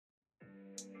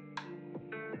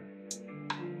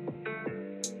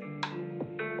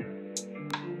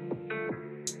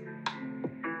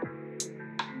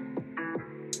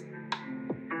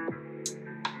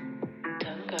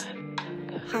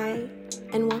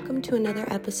and welcome to another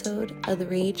episode of the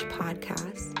Rage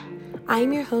Podcast.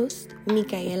 I'm your host,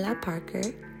 Micaela Parker.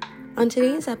 On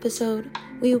today's episode,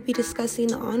 we will be discussing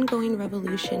the ongoing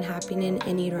revolution happening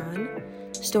in Iran,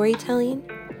 storytelling,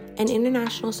 and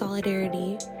international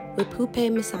solidarity with Pupe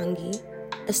Msangi,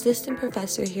 assistant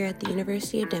professor here at the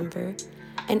University of Denver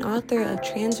and author of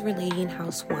Transrelating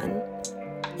House One.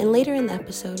 And later in the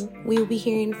episode, we will be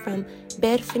hearing from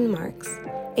Berfin Marx,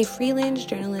 a freelance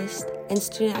journalist and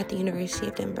student at the University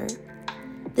of Denver.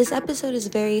 This episode is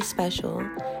very special,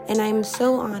 and I'm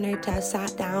so honored to have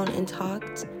sat down and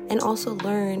talked and also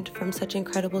learned from such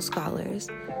incredible scholars.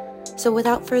 So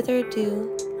without further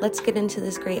ado, let's get into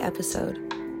this great episode.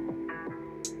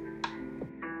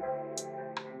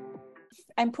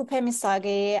 I'm Pupe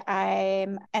Msangi.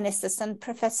 I'm an assistant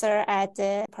professor at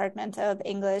the Department of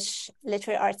English,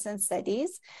 Literary Arts and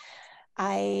Studies.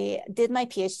 I did my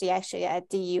PhD actually at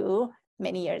DU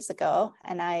many years ago,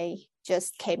 and I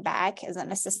just came back as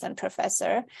an assistant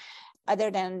professor. Other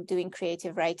than doing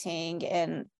creative writing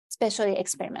and especially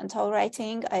experimental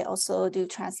writing, I also do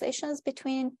translations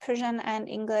between Persian and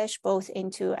English, both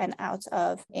into and out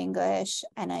of English,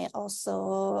 and I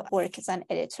also work as an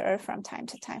editor from time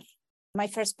to time. My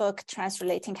first book,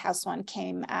 Transrelating House One,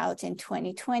 came out in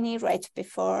 2020, right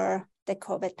before the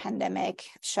COVID pandemic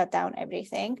shut down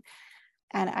everything.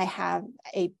 And I have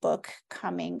a book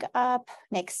coming up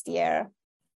next year.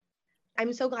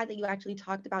 I'm so glad that you actually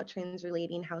talked about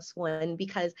Transrelating House One,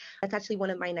 because that's actually one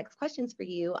of my next questions for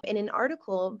you. In an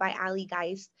article by Ali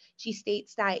Geist, she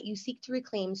states that you seek to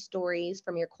reclaim stories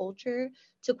from your culture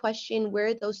to question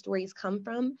where those stories come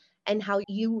from and how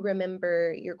you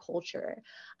remember your culture.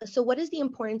 So what is the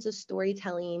importance of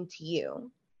storytelling to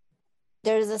you?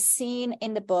 There's a scene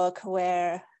in the book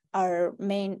where our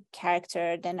main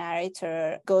character, the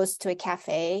narrator, goes to a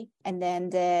cafe and then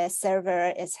the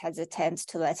server is hesitant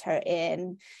to let her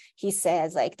in. He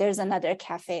says, there's another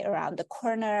cafe around the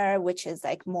corner, which is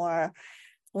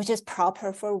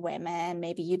proper for women.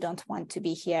 Maybe you don't want to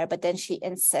be here, but then she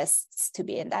insists to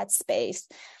be in that space.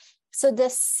 So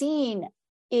this scene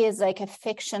is a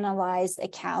fictionalized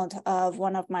account of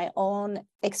one of my own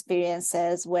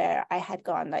experiences where I had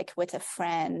gone with a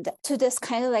friend to this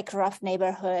kind of rough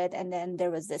neighborhood. And then there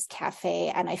was this cafe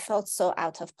and I felt so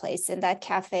out of place in that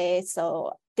cafe.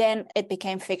 So then it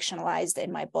became fictionalized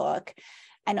in my book.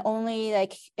 And only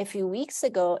a few weeks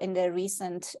ago in the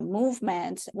recent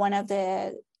movement, one of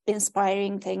the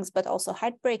inspiring things, but also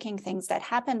heartbreaking things that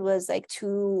happened was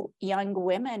two young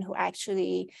women who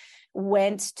actually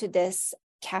went to this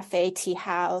cafe tea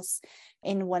house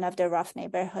in one of the rough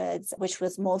neighborhoods, which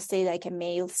was mostly a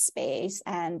male space,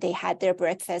 and they had their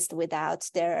breakfast without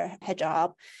their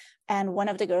hijab. And one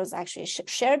of the girls actually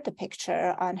shared the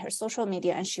picture on her social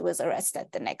media, and she was arrested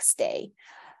the next day.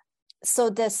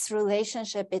 So this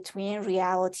relationship between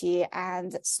reality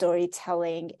and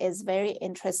storytelling is very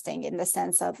interesting in the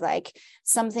sense of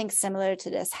something similar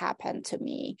to this happened to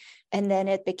me. And then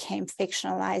it became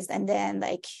fictionalized. And then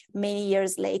many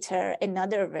years later,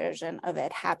 another version of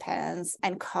it happens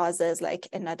and causes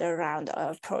another round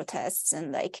of protests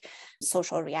and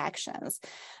social reactions.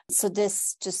 So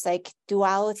this just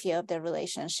duality of the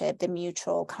relationship, the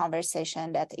mutual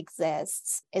conversation that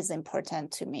exists is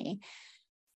important to me.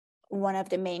 One of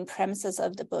the main premises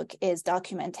of the book is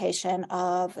documentation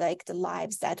of the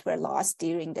lives that were lost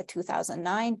during the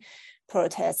 2009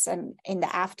 protests and in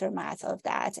the aftermath of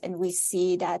that. And we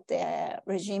see that the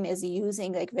regime is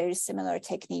using very similar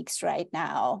techniques right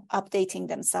now, updating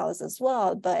themselves as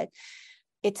well. But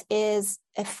it is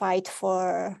a fight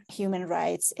for human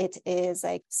rights. It is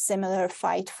similar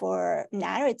fight for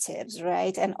narratives,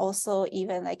 right? And also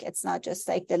even it's not just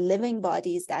the living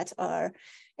bodies that are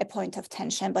a point of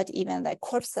tension, but even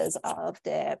corpses of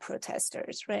the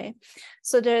protesters, right?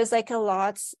 So there's a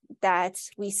lot that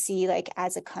we see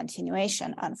as a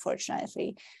continuation,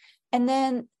 unfortunately. And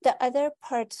then the other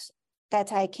part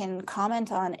that I can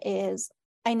comment on is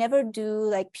I never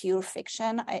do pure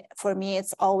fiction. For me,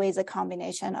 it's always a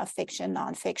combination of fiction,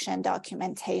 nonfiction,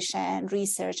 documentation,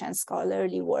 research, and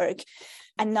scholarly work.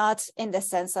 And not in the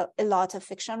sense of a lot of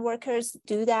fiction workers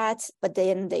do that, but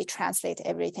then they translate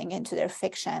everything into their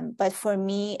fiction. But for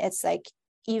me, it's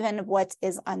even what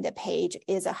is on the page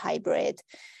is a hybrid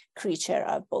creature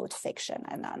of both fiction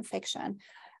and nonfiction.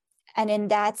 And in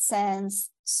that sense,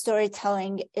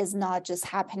 storytelling is not just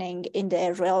happening in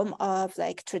the realm of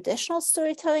traditional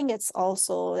storytelling. It's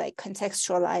also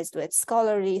contextualized with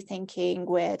scholarly thinking,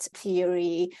 with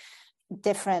theory,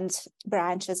 different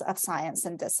branches of science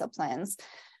and disciplines.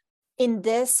 In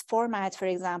this format, for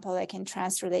example, in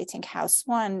Transrelating House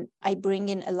One, I bring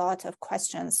in a lot of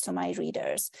questions to my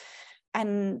readers.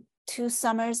 And 2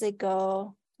 summers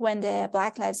ago when the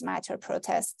Black Lives Matter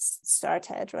protests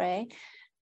started, right?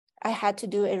 I had to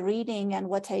do a reading, and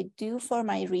what I do for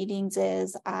my readings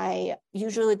is I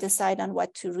usually decide on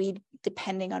what to read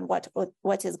depending on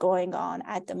what is going on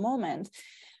at the moment.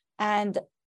 And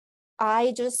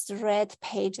I just read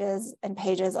pages and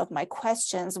pages of my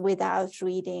questions without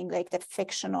reading like the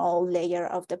fictional layer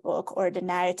of the book or the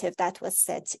narrative that was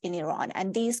set in Iran.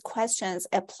 And these questions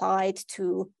applied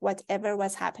to whatever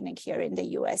was happening here in the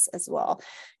US as well,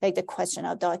 like the question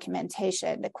of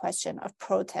documentation, the question of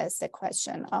protest, the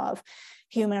question of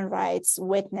human rights,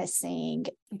 witnessing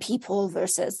people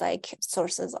versus like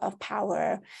sources of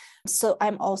power. So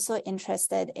I'm also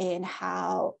interested in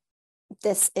how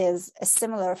this is a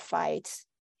similar fight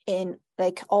in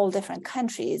like all different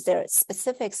countries. Their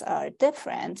specifics are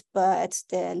different, but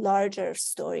the larger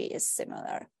story is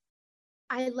similar.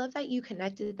 I love that you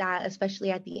connected that,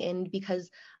 especially at the end, because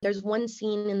there's one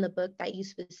scene in the book that you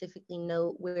specifically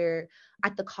note where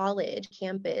at the college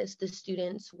campus, the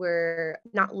students were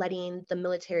not letting the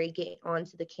military get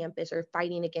onto the campus or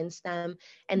fighting against them.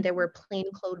 And there were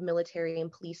plainclothes military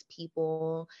and police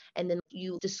people. And then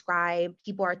you describe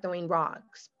people are throwing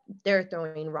rocks. They're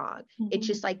throwing rocks. It's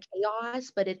just like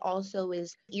chaos, but it also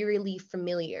is eerily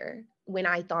familiar when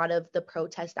I thought of the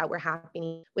protests that were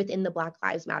happening within the Black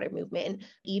Lives Matter movement. And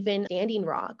even Standing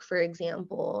Rock, for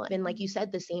example, and like you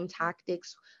said, the same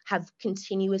tactics have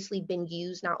continuously been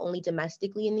used not only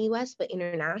domestically in the US, but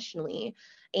internationally.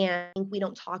 And I think we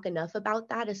don't talk enough about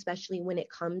that, especially when it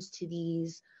comes to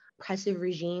these oppressive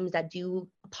regimes that do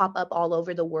pop up all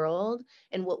over the world,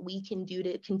 and what we can do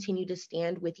to continue to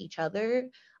stand with each other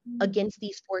against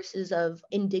these forces of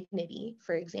indignity,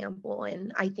 for example.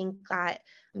 And I think that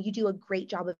you do a great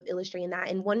job of illustrating that.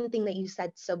 And one thing that you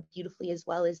said so beautifully as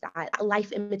well is that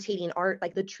life imitating art,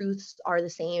 like the truths are the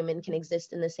same and can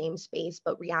exist in the same space,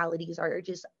 but realities are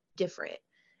just different.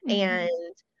 And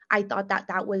I thought that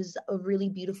that was a really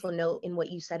beautiful note in what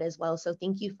you said as well. So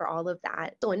thank you for all of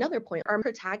that. So another point, our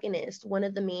protagonist, one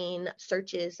of the main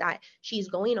searches that she's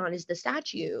going on is the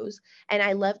statues. And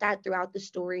I love that throughout the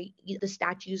story, the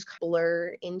statues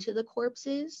blur into the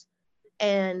corpses.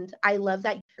 And I love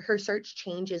that her search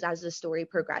changes as the story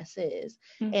progresses.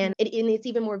 And it's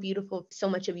even more beautiful. So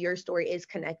much of your story is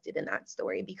connected in that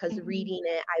story, because reading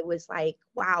it, I was like,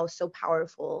 wow, so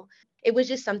powerful. It was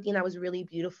just something that was really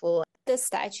beautiful. The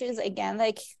statues, again,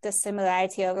 like the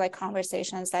similarity of like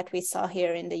conversations that we saw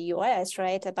here in the US,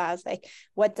 right? About like,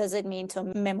 what does it mean to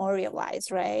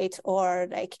memorialize, right? Or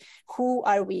like, who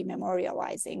are we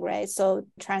memorializing, right? So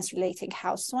Translating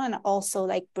House One also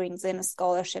like brings in a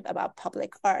scholarship about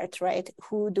public art, right?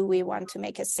 Who do we want to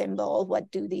make a symbol? What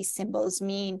do these symbols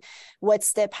mean?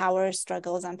 What's the power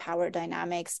struggles and power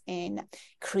dynamics in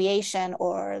creation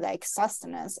or like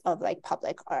sustenance of like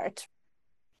public art?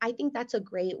 I think that's a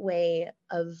great way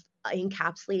of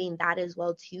encapsulating that as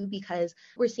well too, because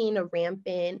we're seeing a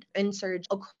rampant insurge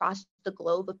across the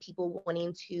globe of people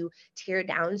wanting to tear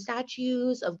down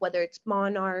statues of whether it's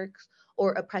monarchs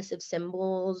or oppressive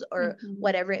symbols or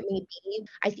whatever it may be.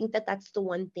 I think that that's the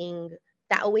one thing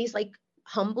that always like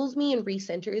humbles me and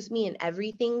recenters me in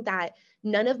everything, that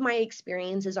none of my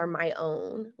experiences are my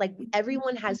own. Like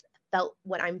everyone has felt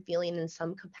what I'm feeling in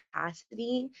some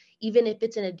capacity, even if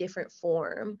it's in a different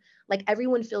form. Like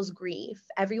everyone feels grief,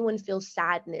 everyone feels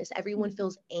sadness, everyone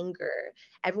feels anger,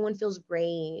 everyone feels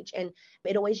rage. And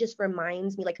it always just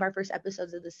reminds me, like our first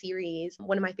episodes of the series,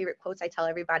 one of my favorite quotes I tell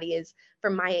everybody is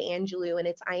from Maya Angelou, and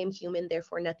it's, "I am human,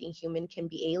 therefore nothing human can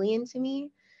be alien to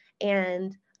me."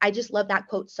 And I just love that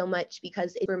quote so much,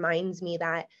 because it reminds me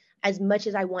that as much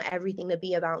as I want everything to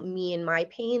be about me and my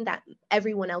pain, that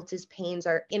everyone else's pains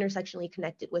are intersectionally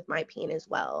connected with my pain as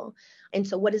well. And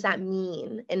so what does that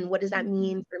mean? And what does that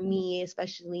mean for me,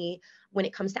 especially when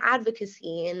it comes to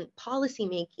advocacy and policy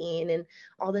making and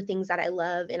all the things that I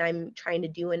love and I'm trying to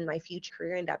do in my future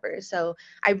career endeavors? So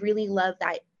I really love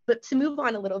that. But to move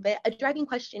on a little bit, a driving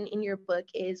question in your book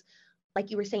is, like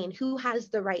you were saying, who has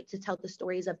the right to tell the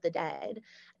stories of the dead?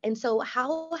 And so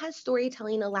how has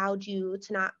storytelling allowed you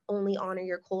to not only honor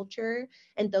your culture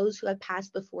and those who have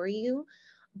passed before you,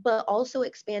 but also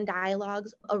expand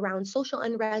dialogues around social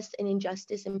unrest and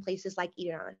injustice in places like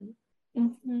Iran?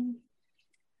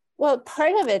 Well,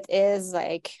 part of it is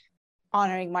like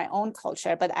honoring my own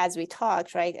culture, but as we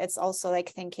talked, right, it's also like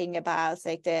thinking about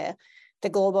like the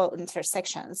global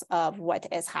intersections of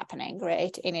what is happening,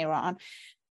 right, in Iran.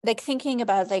 Like thinking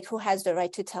about like who has the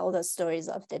right to tell the stories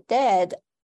of the dead.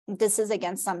 This is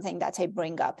again something that I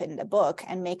bring up in the book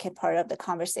and make it part of the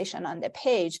conversation on the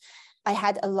page. I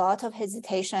had a lot of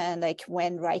hesitation like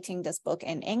when writing this book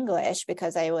in English,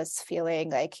 because I was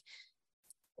feeling like,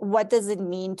 what does it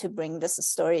mean to bring this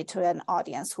story to an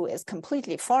audience who is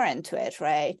completely foreign to it,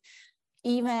 right?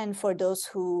 Even for those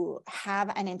who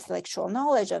have an intellectual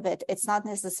knowledge of it, it's not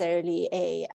necessarily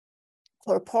a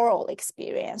corporal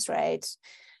experience, right?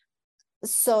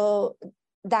 So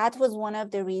that was one of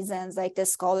the reasons like the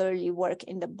scholarly work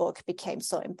in the book became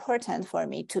so important for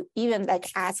me, to even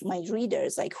like ask my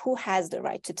readers, like, who has the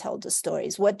right to tell the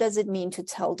stories? What does it mean to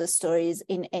tell the stories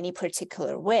in any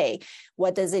particular way?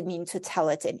 What does it mean to tell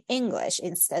it in English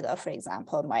instead of, for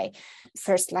example, my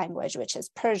first language, which is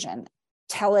Persian?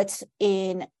 Tell it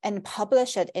in and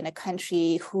publish it in a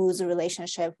country whose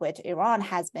relationship with Iran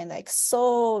has been like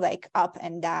so like up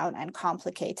and down and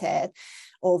complicated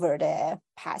over the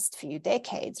past few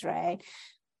decades, right?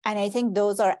 And I think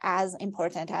those are as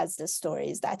important as the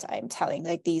stories that I'm telling,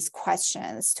 like these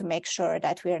questions, to make sure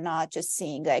that we're not just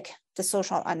seeing like the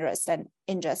social unrest and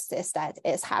injustice that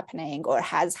is happening or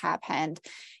has happened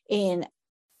in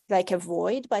like a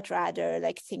void, but rather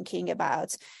like thinking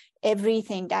about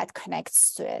everything that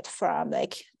connects to it, from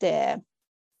like the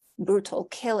brutal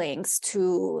killings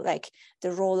to like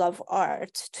the role of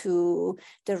art, to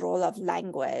the role of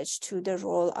language, to the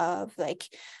role of like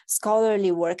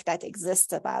scholarly work that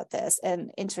exists about this, and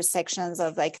intersections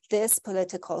of like this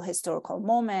political historical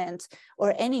moment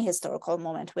or any historical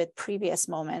moment with previous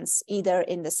moments, either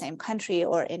in the same country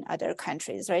or in other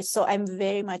countries, right? So I'm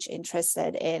very much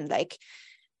interested in like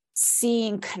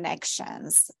seeing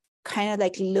connections, kind of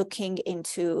like looking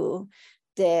into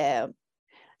the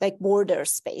like border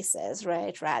spaces,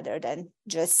 right? Rather than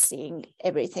just seeing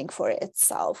everything for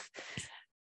itself.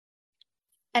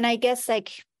 And I guess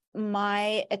like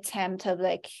my attempt of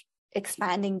like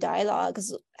expanding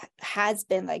dialogues has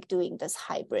been like doing this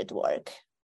hybrid work.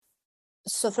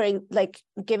 So for like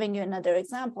giving you another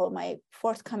example, my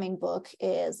forthcoming book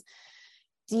is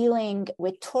dealing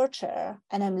with torture,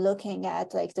 and I'm looking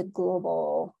at like the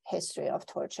global history of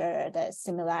torture, the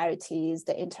similarities,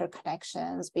 the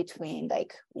interconnections between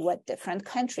like what different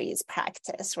countries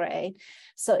practice, right?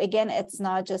 So again, it's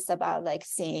not just about like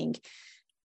seeing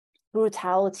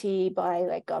brutality by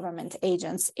like government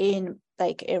agents in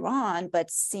like Iran, but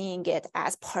seeing it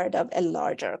as part of a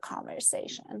larger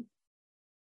conversation.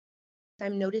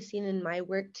 I'm noticing in my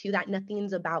work too that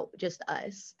nothing's about just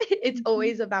us. It's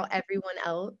always about everyone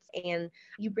else. And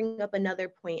you bring up another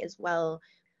point as well,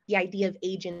 the idea of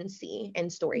agency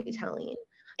and storytelling,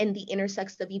 and the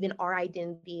intersects of even our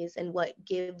identities and what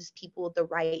gives people the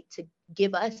right to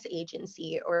give us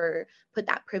agency or put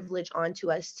that privilege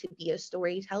onto us to be a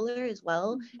storyteller as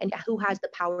well, and who has the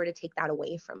power to take that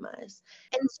away from us.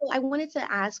 And so I wanted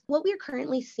to ask, what we're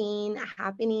currently seeing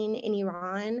happening in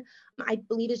Iran, I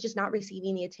believe is just not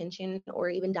receiving the attention or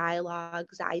even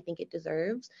dialogues that I think it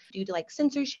deserves, due to like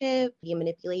censorship, media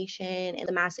manipulation, and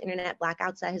the mass internet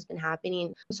blackouts that has been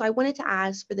happening. So I wanted to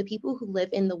ask, for the people who live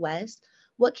in the West,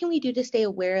 what can we do to stay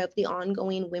aware of the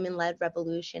ongoing women-led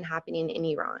revolution happening in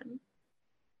Iran?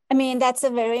 I mean, that's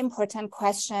a very important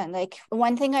question. Like,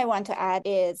 one thing I want to add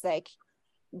is like,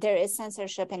 there is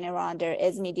censorship in Iran, there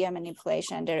is media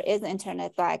manipulation, there is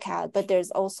internet blackout, but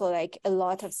there's also like a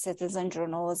lot of citizen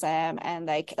journalism and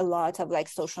like a lot of like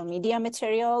social media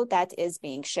material that is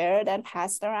being shared and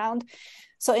passed around.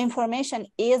 So information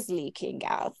is leaking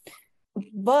out.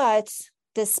 But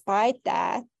despite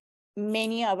that,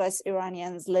 many of us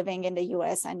Iranians living in the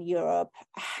US and Europe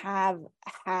have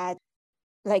had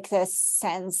like this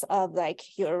sense of like,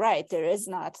 you're right, there is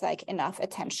not like enough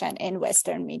attention in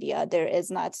Western media. There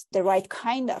is not the right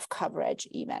kind of coverage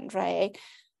even, right?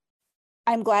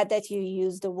 I'm glad that you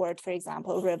used the word, for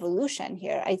example, revolution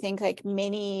here. I think like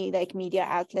many like media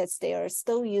outlets, they are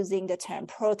still using the term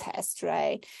protest,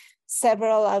 right?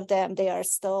 Several of them, they are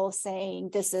still saying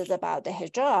this is about the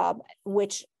hijab,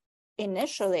 which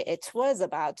initially it was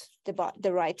about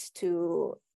the right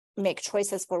to make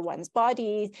choices for one's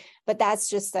body, but that's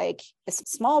just like a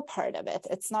small part of it.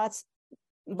 It's not,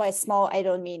 by small, I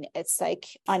don't mean it's like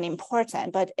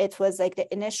unimportant, but it was like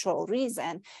the initial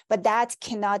reason, but that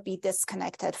cannot be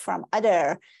disconnected from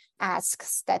other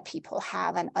asks that people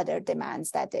have and other demands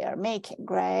that they are making,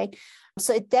 right?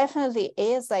 So it definitely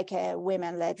is like a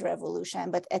women-led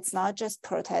revolution, but it's not just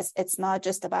protest. It's not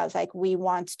just about like, we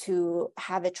want to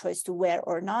have a choice to wear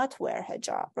or not wear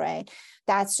hijab, right?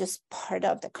 That's just part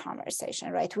of the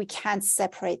conversation, right? We can't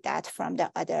separate that from the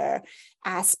other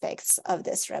aspects of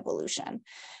this revolution.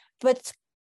 But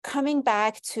coming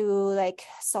back to like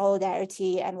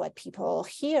solidarity and what people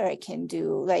here can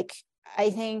do, like, I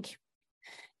think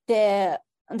the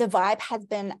vibe has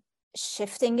been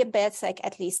shifting a bit, like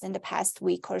at least in the past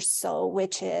week or so,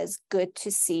 which is good to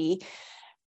see.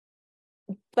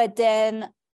 But then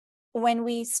when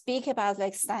we speak about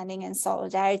like standing in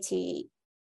solidarity,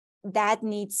 that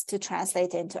needs to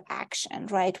translate into action,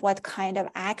 right? What kind of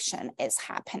action is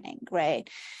happening, right?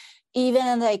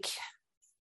 Even like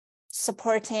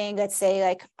supporting, let's say,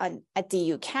 like at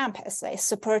DU campus, like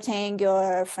supporting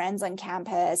your friends on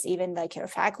campus, even like your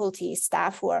faculty,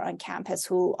 staff who are on campus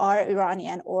who are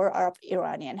Iranian or are of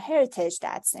Iranian heritage,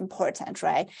 that's important,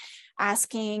 right?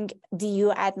 Asking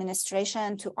DU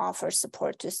administration to offer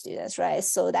support to students, right?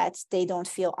 So that they don't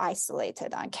feel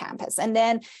isolated on campus. And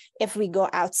then if we go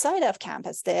outside of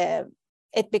campus,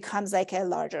 it becomes like a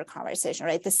larger conversation,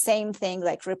 right? The same thing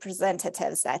like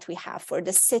representatives that we have for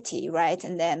the city, right?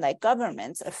 And then like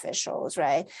government officials,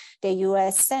 right? The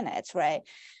US Senate, right?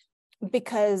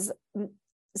 Because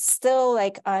still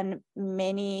like on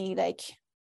many like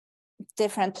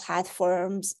different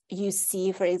platforms, you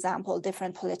see, for example,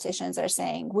 different politicians are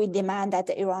saying, we demand that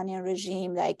the Iranian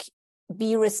regime like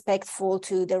be respectful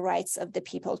to the rights of the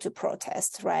people to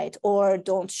protest, right? Or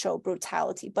don't show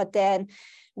brutality. But then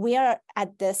we are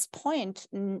at this point,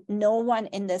 no one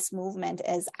in this movement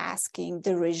is asking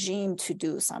the regime to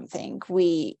do something.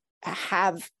 We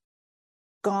have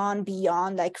gone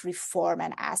beyond like reform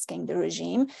and asking the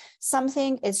regime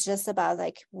something. It's just about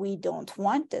like, we don't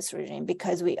want this regime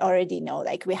because we already know,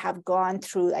 like we have gone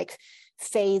through like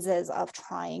phases of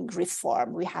trying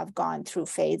reform. We have gone through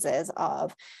phases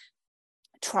of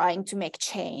trying to make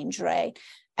change, right?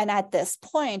 And at this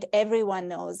point, everyone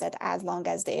knows that as long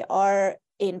as they are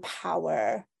in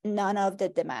power, none of the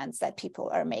demands that people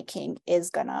are making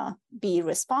is gonna be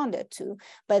responded to.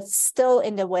 But still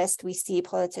in the West, we see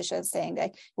politicians saying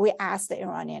that we ask the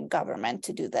Iranian government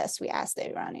to do this, we ask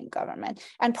the Iranian government.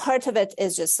 And part of it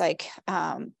is just like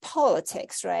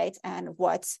politics, right? And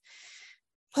what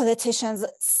politicians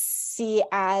see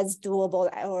as doable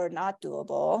or not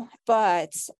doable.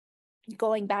 But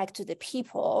going back to the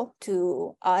people,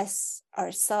 to us,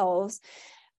 ourselves,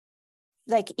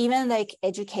 like even like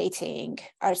educating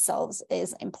ourselves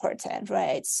is important,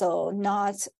 right? So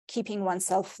not keeping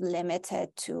oneself limited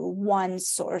to one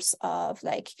source of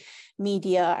like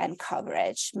media and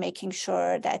coverage, making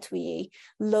sure that we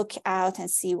look out and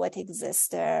see what exists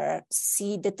there,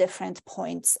 see the different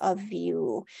points of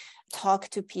view, talk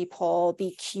to people,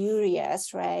 be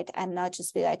curious, right? And not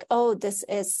just be like, oh, this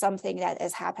is something that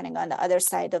is happening on the other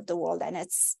side of the world and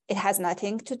it has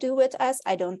nothing to do with us.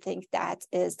 I don't think that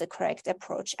is the correct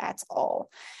approach at all.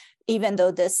 Even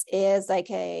though this is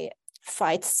like a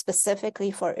fight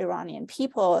specifically for Iranian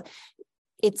people,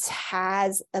 it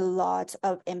has a lot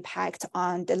of impact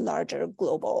on the larger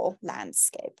global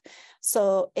landscape.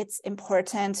 So it's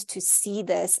important to see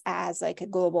this as like a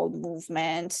global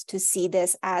movement, to see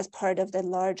this as part of the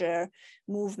larger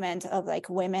movement of like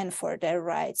women for their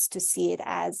rights, to see it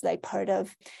as like part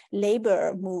of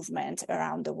labor movement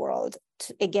around the world.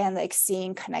 Again, like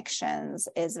seeing connections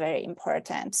is very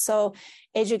important. So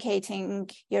educating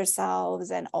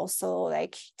yourselves and also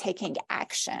like taking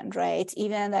action, right?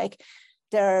 Even like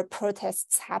there are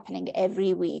protests happening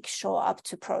every week. Show up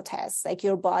to protests. Like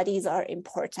your bodies are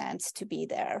important to be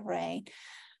there, right?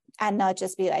 And not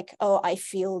just be like, oh, I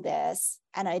feel this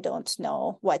and I don't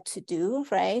know what to do,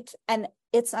 right? And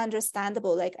it's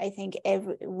understandable. Like I think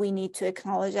we need to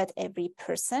acknowledge that every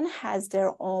person has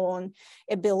their own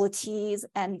abilities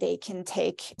and they can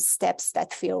take steps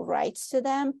that feel right to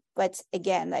them. But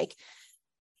again, like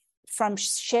from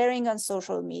sharing on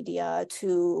social media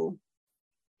to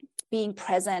being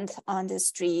present on the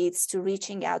streets, to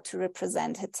reaching out to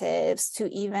representatives,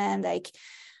 to even like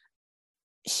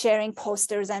sharing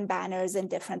posters and banners in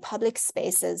different public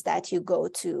spaces that you go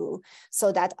to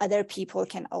so that other people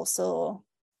can also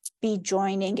be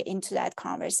joining into that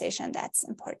conversation. That's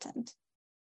important.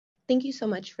 Thank you so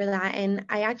much for that. And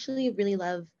I actually really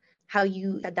love how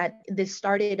you said that this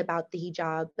started about the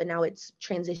hijab, but now it's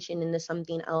transitioned into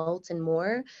something else and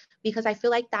more, because I feel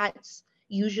like that's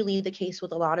usually the case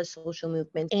with a lot of social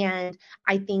movements. And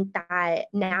I think that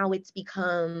now it's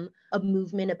become a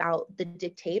movement about the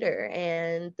dictator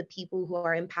and the people who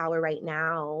are in power right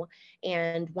now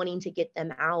and wanting to get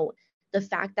them out. The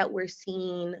fact that we're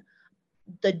seeing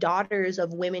the daughters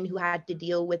of women who had to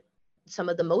deal with some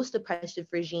of the most oppressive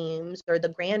regimes, or the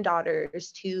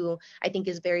granddaughters too, I think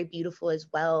is very beautiful as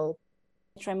well.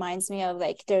 It reminds me of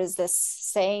like, there's this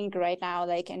saying right now,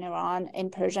 like in Iran, in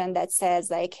Persian, that says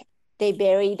like, they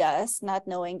buried us not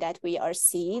knowing that we are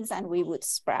seeds and we would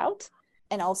sprout.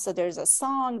 And also there's a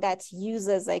song that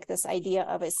uses like this idea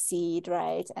of a seed,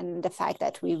 right? And the fact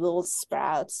that we will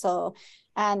sprout. So,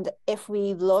 and if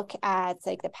we look at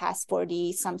like the past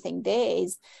 40 something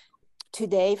days,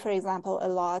 today, for example, a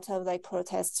lot of like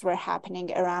protests were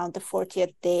happening around the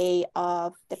 40th day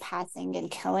of the passing and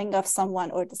killing of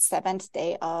someone, or the 7th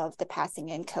day of the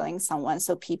passing and killing someone.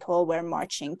 So people were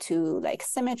marching to like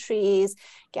cemeteries,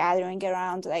 gathering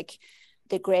around like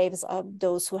the graves of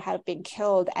those who have been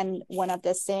killed. And one of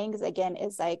the sayings again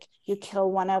is like, you kill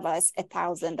one of us,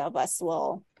 1,000 of us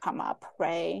will come up,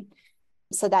 right?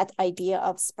 So that idea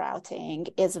of sprouting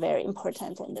is very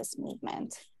important in this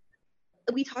movement.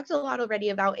 We talked a lot already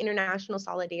about international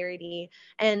solidarity.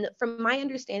 And from my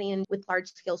understanding with large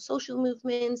scale social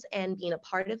movements and being a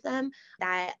part of them,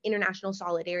 that international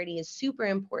solidarity is super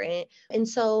important. And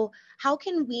so how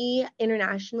can we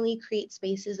internationally create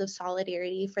spaces of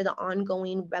solidarity for the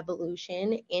ongoing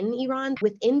revolution in Iran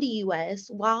within the US,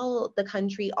 while the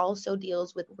country also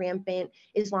deals with rampant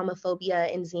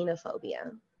Islamophobia and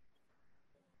xenophobia?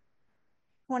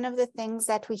 One of the things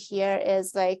that we hear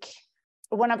is like,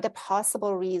 one of the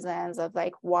possible reasons of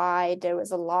like why there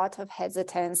was a lot of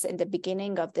hesitance in the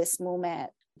beginning of this movement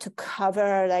to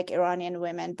cover like Iranian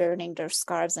women burning their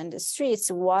scarves in the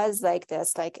streets was like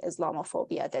this like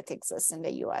Islamophobia that exists in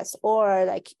the US, or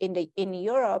like in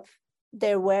Europe.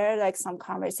 There were like some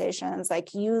conversations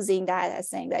like using that as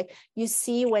saying like, you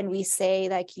see, when we say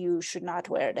like you should not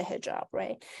wear the hijab,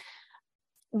 right?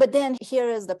 But then here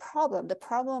is the problem. The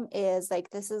problem is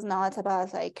like, this is not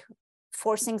about like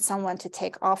forcing someone to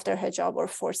take off their hijab or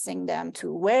forcing them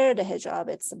to wear the hijab.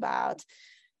 It's about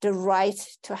the right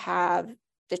to have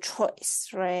the choice,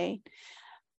 right?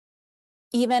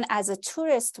 Even as a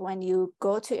tourist, when you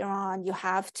go to Iran, you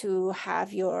have to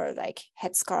have your like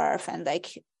headscarf and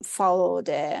like follow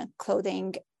the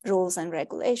clothing rules and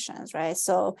regulations, right?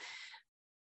 So,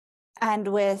 and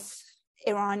with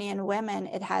Iranian women,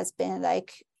 it has been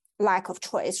like lack of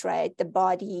choice, right? The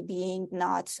body being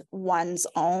not one's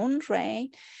own, right?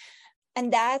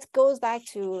 And that goes back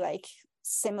to like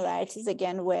similarities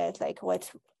again with like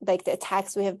what like the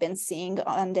attacks we have been seeing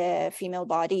on the female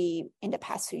body in the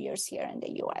past few years here in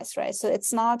the US, right? So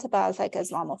it's not about like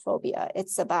Islamophobia,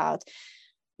 it's about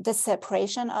the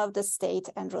separation of the state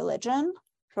and religion,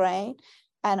 right?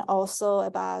 And also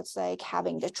about like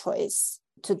having the choice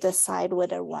to decide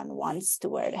whether one wants to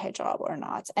wear the hijab or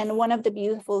not. And one of the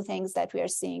beautiful things that we are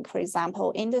seeing, for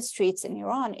example, in the streets in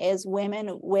Iran, is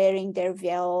women wearing their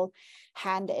veil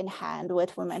hand in hand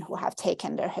with women who have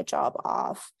taken their hijab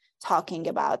off, talking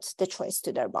about the choice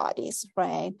to their bodies,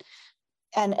 right?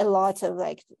 And a lot of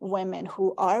like women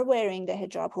who are wearing the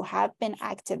hijab, who have been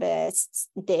activists,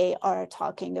 they are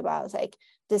talking about like,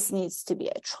 this needs to be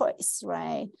a choice,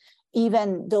 right?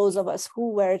 Even those of us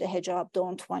who wear the hijab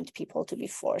don't want people to be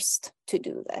forced to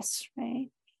do this, right?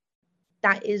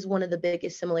 That is one of the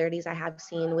biggest similarities I have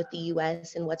seen with the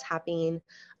US and what's happening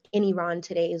in Iran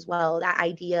today as well. That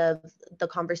idea of the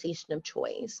conversation of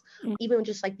choice. Mm-hmm. Even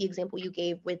just like the example you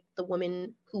gave with the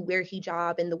women who wear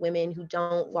hijab and the women who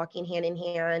don't, walking hand in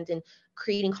hand and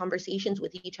creating conversations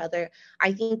with each other.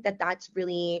 I think that that's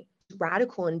really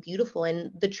radical and beautiful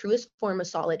and the truest form of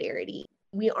solidarity.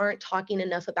 We aren't talking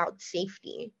enough about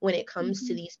safety when it comes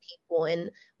to these people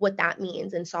and what that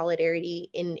means, and solidarity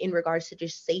in regards to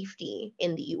just safety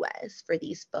in the US for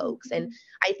these folks. And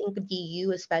I think the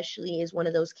BU especially is one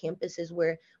of those campuses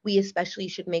where we especially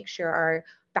should make sure our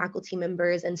faculty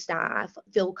members and staff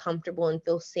feel comfortable and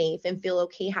feel safe and feel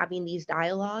okay having these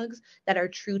dialogues that are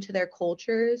true to their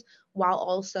cultures, while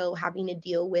also having to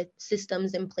deal with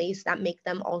systems in place that make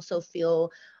them also feel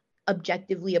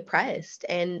objectively oppressed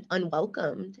and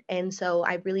unwelcomed. And so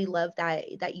I really love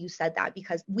that you said that,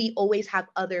 because we always have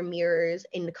other mirrors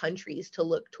in the countries to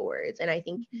look towards. And I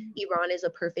think Iran is a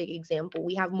perfect example.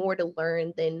 We have more to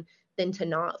learn than to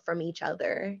not from each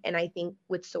other. And I think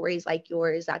with stories like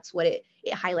yours, that's what it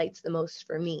highlights the most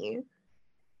for me.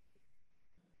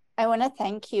 I want to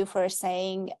thank you for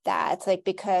saying that, like,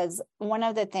 because one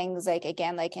of the things, like,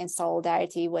 again, like in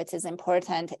solidarity, what is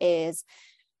important is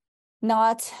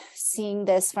not seeing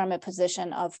this from a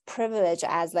position of privilege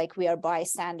as like we are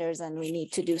bystanders and we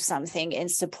need to do something in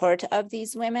support of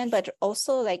these women, but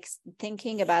also like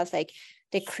thinking about like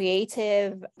the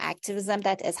creative activism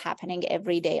that is happening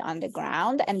every day on the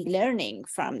ground and learning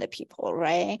from the people,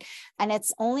 right? And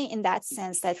it's only in that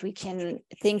sense that we can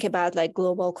think about like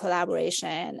global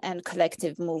collaboration and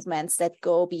collective movements that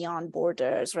go beyond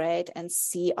borders, right? And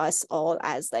see us all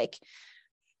as like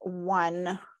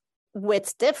one,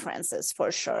 with differences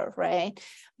for sure, right?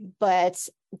 But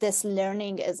this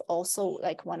learning is also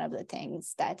like one of the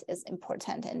things that is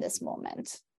important in this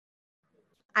moment.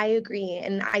 I agree.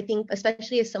 And I think,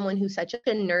 especially as someone who's such a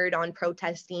nerd on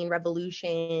protesting,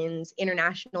 revolutions,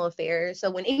 international affairs,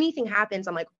 so when anything happens,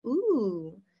 I'm like,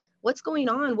 ooh, what's going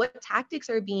on? What tactics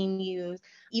are being used?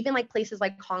 Even like places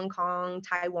like Hong Kong,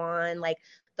 Taiwan, like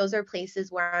those are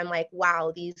places where I'm like,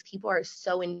 wow, these people are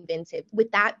so inventive.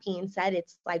 With that being said,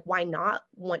 it's like, why not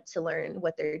want to learn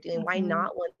what they're doing? Mm-hmm. Why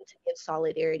not want to give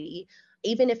solidarity?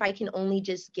 Even if I can only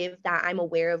just give that I'm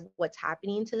aware of what's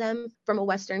happening to them from a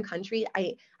Western country,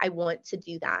 I want to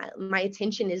do that. My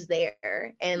attention is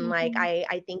there. And like,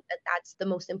 I think that that's the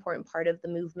most important part of the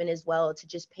movement as well, to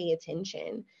just pay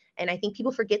attention. And I think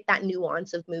people forget that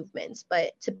nuance of movements,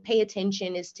 but to pay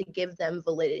attention is to give them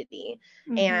validity.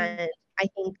 And I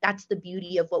think that's the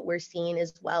beauty of what we're seeing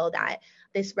as well, that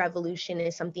this revolution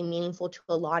is something meaningful to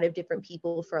a lot of different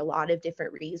people for a lot of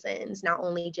different reasons, not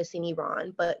only just in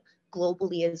Iran, but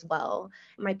globally as well.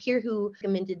 My peer who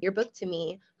recommended your book to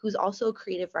me, who's also a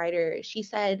creative writer, she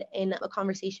said in a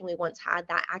conversation we once had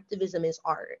that activism is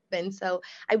art. And so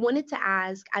I wanted to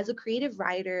ask, as a creative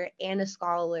writer and a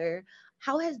scholar,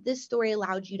 how has this story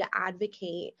allowed you to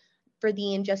advocate for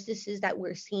the injustices that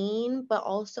we're seeing, but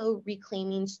also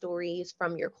reclaiming stories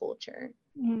from your culture?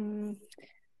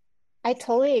 I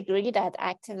totally agree that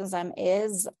activism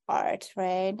is art,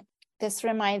 right? This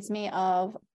reminds me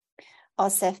of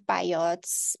Asif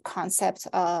Bayat's concept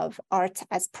of art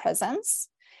as presence.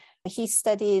 He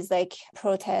studies like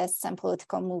protests and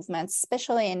political movements,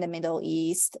 especially in the Middle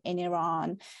East, in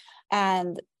Iran.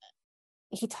 And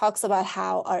he talks about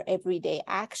how our everyday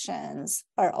actions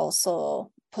are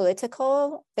also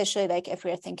political, especially like if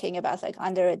we're thinking about like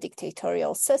under a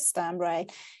dictatorial system,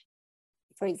 right?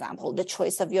 For example, the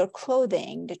choice of your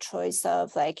clothing, the choice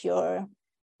of like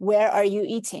where are you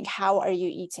eating? How are you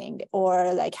eating?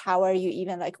 Or like, how are you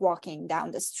even like walking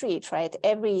down the street, right?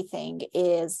 Everything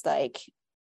is like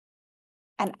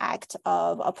an act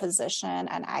of opposition,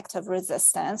 an act of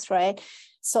resistance, right?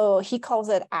 So he calls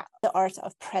it the art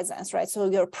of presence, right? So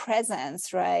your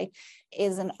presence, right,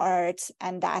 is an art,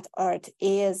 and that art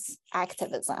is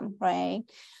activism, right?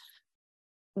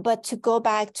 But to go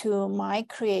back to my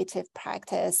creative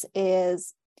practice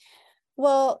is,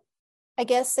 well, I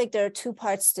guess like there are two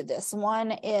parts to this.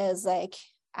 One is like,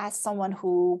 as someone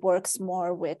who works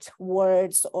more with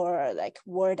words or like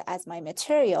word as my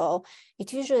material,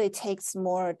 it usually takes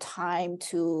more time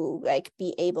to like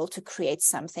be able to create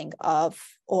something of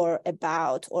or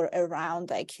about or around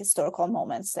like historical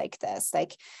moments like this.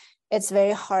 Like it's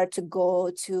very hard to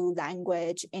go to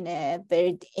language in a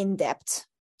very in-depth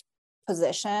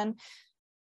position.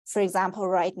 For example,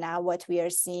 right now, what we are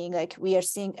seeing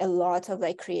a lot of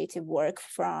like creative work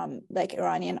from like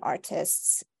Iranian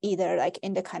artists, either like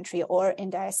in the country or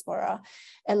in diaspora.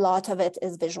 A lot of it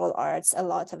is visual arts. A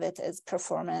lot of it is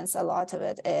performance. A lot of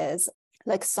it is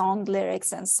like song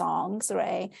lyrics and songs,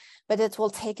 right? But it will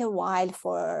take a while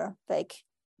for like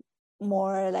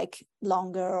more like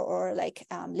longer or like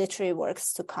literary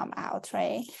works to come out,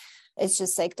 right? It's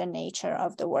just like the nature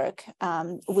of the work.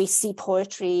 We see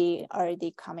poetry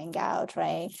already coming out,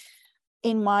 right?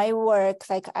 In my work,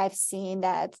 like I've seen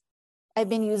that I've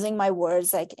been using my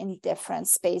words like in different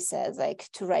spaces, like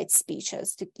to write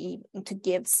speeches, to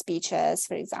give speeches,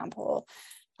 for example,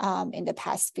 in the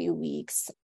past few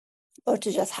weeks, or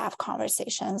to just have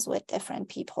conversations with different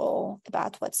people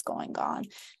about what's going on.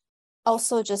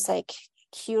 Also just like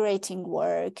curating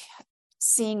work,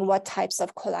 seeing what types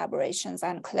of collaborations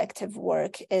and collective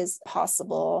work is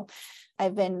possible.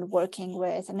 I've been working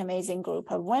with an amazing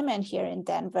group of women here in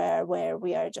Denver where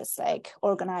we are just like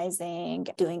organizing,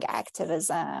 doing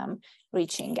activism,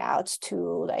 reaching out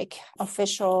to like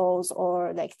officials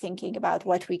or like thinking about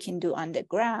what we can do on the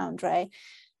ground, right?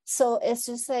 So it's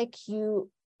just like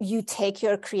you take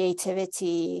your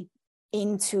creativity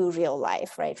into real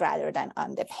life, right, rather than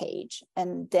on the page.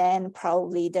 And then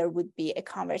probably there would be a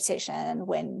conversation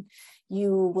when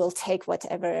you will take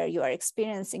whatever you are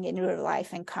experiencing in real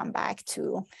life and come back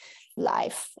to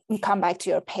life and come back to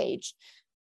your page.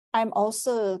 I'm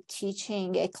also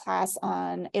teaching a class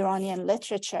on Iranian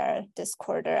literature this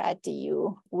quarter at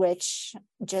DU, which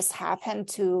just happened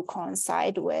to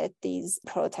coincide with these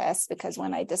protests, because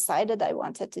when I decided I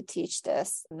wanted to teach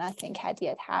this, nothing had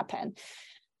yet happened.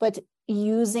 But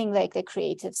using like the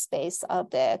creative space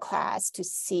of the class to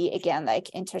see again like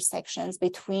intersections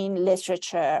between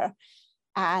literature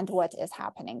and what is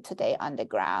happening today on the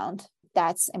ground,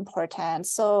 that's important.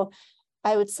 So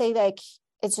I would say like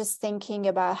it's just thinking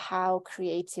about how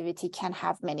creativity can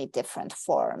have many different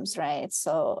forms, right?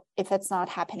 So if it's not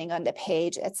happening on the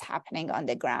page, it's happening on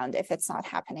the ground. If it's not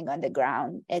happening on the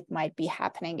ground, it might be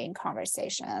happening in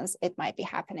conversations. It might be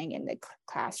happening in the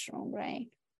classroom, right?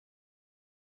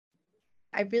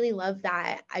 I really love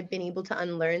that I've been able to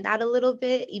unlearn that a little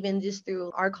bit, even just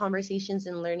through our conversations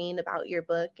and learning about your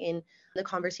book and the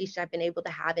conversation I've been able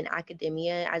to have in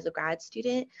academia as a grad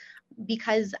student,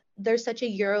 because there's such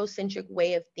a Eurocentric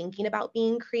way of thinking about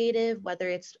being creative, whether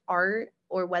it's art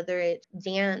or whether it's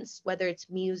dance, whether it's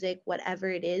music, whatever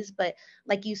it is. But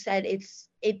like you said,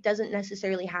 it doesn't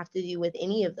necessarily have to do with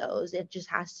any of those. It just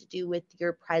has to do with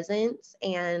your presence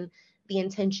and the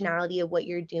intentionality of what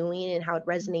you're doing and how it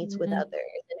resonates with others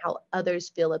and how others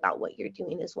feel about what you're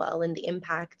doing as well, and the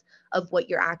impact of what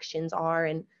your actions are.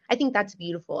 And I think that's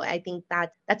beautiful. I think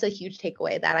that's a huge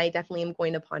takeaway that I definitely am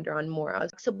going to ponder on more of.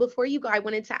 So before you go, I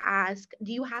wanted to ask,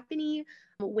 do you have any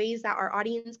ways that our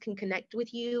audience can connect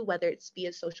with you, whether it's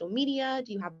via social media?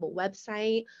 Do you have a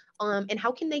website? And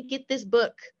how can they get this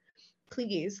book?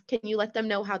 Please, can you let them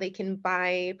know how they can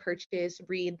buy, purchase,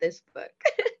 read this book?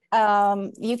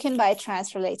 You can buy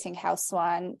Transrelating House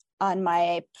One on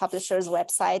my publisher's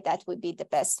website. That would be the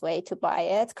best way to buy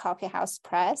it, Coffee House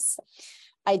Press.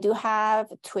 I do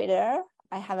have Twitter.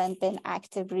 I haven't been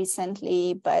active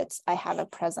recently, but I have a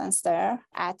presence there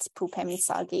at Pupe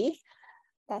Misagi.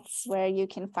 That's where you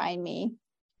can find me.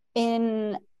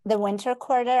 In the winter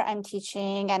quarter, I'm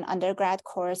teaching an undergrad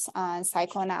course on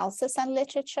psychoanalysis and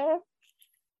literature.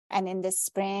 And in the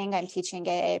spring, I'm teaching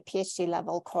a PhD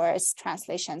level course,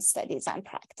 Translation Studies and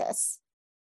Practice.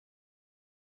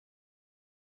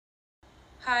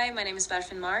 Hi, my name is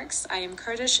Berfin Marks. I am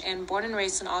Kurdish and born and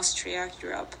raised in Austria,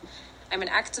 Europe. I'm an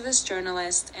activist,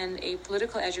 journalist, and a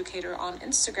political educator on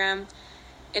Instagram.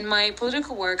 In my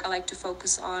political work, I like to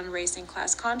focus on raising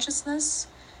class consciousness,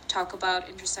 talk about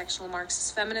intersectional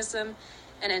Marxist feminism,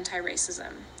 and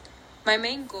anti-racism. My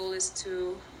main goal is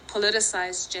to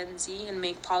politicize Gen Z and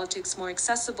make politics more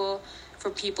accessible for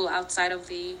people outside of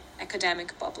the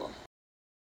academic bubble.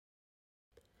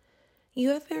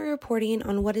 You have been reporting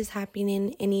on what is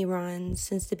happening in Iran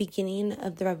since the beginning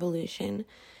of the revolution.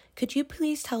 Could you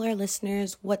please tell our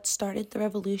listeners what started the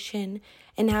revolution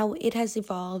and how it has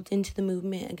evolved into the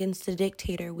movement against the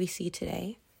dictator we see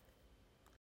today?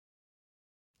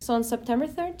 So on September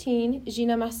 13,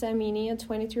 Jina Mahsa Amini, a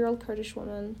 22-year-old Kurdish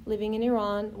woman living in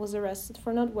Iran, was arrested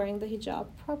for not wearing the hijab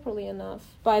properly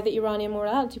enough by the Iranian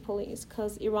morality police,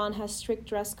 because Iran has strict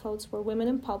dress codes for women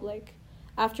in public.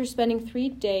 After spending 3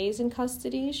 days in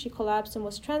custody, she collapsed and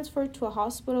was transferred to a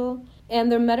hospital,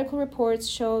 and their medical reports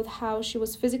showed how she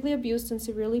was physically abused and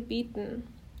severely beaten.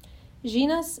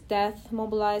 Jina's death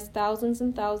mobilized thousands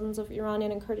and thousands of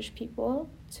Iranian and Kurdish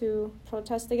people to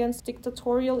protest against the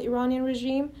dictatorial Iranian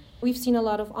regime. We've seen a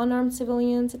lot of unarmed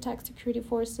civilians attack security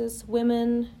forces,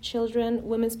 women, children,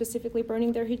 women specifically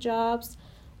burning their hijabs,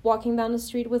 walking down the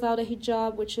street without a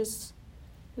hijab, which is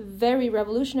very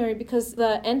revolutionary because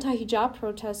the anti-hijab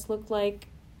protests looked like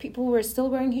people were still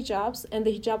wearing hijabs and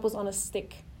the hijab was on a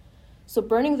stick. So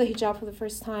burning the hijab for the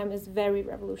first time is very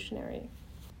revolutionary.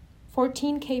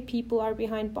 14,000 people are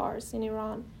behind bars in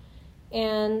Iran,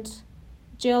 and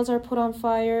jails are put on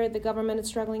fire. The government is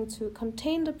struggling to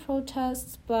contain the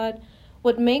protests, but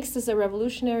what makes this a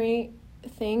revolutionary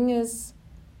thing is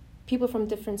people from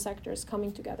different sectors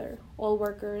coming together, all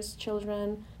workers,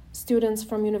 children, students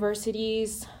from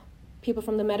universities, people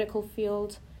from the medical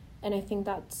field, and I think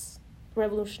that's the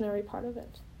revolutionary part of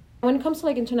it. When it comes to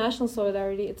international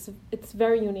solidarity, it's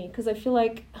very unique because I feel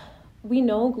like we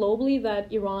know globally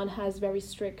that Iran has very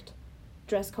strict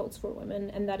dress codes for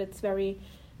women and that it's very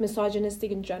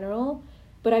misogynistic in general,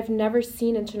 but I've never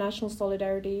seen international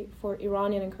solidarity for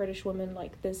Iranian and Kurdish women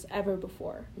like this ever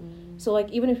before. So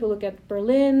even if you look at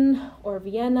Berlin or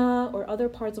Vienna or other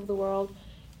parts of the world,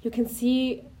 you can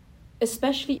see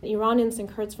especially Iranians and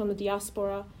Kurds from the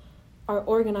diaspora are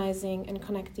organizing and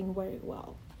connecting very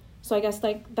well. So I guess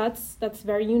that's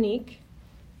very unique.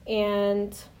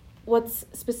 And what's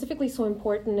specifically so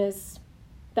important is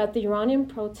that the Iranian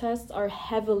protests are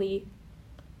heavily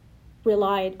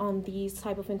relied on these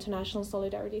type of international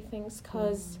solidarity things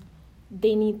because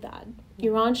they need that.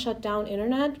 Iran shut down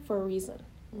internet for a reason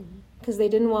because they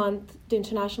didn't want the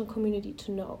international community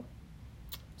to know.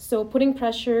 So putting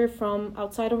pressure from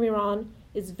outside of Iran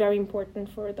is very important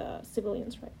for the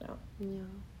civilians right now.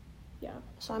 Yeah.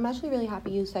 So I'm actually really happy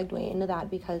you segued into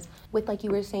that because with, like you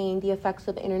were saying, the effects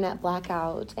of internet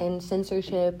blackouts and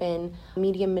censorship and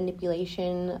media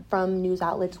manipulation from news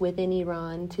outlets within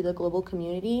Iran to the global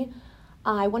community,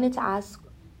 I wanted to ask,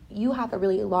 you have a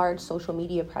really large social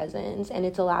media presence and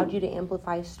it's allowed you to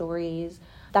amplify stories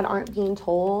that aren't being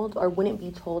told or wouldn't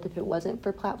be told if it wasn't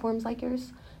for platforms like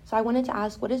yours. So I wanted to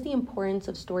ask, what is the importance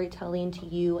of storytelling to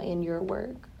you and your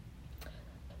work?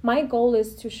 My goal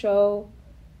is to show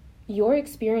your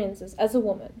experiences as a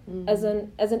woman, as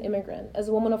an immigrant, as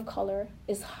a woman of color,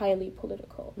 is highly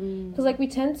political. Because like we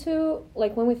tend to,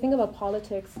 like when we think about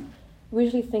politics, we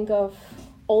usually think of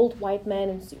old white men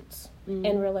in suits.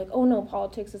 And we're like, oh no,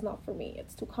 politics is not for me.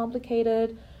 It's too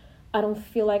complicated. I don't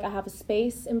feel like I have a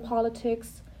space in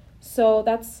politics. So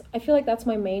I feel like that's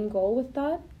my main goal with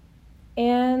that.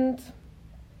 And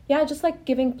yeah, just like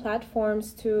giving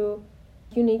platforms to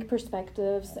unique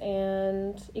perspectives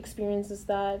and experiences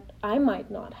that I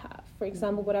might not have. For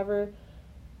example,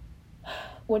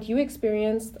 what you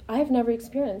experienced, I've never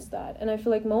experienced that. And I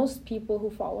feel like most people who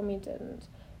follow me didn't.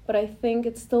 But I think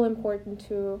it's still important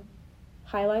to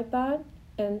highlight that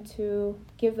and to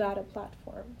give that a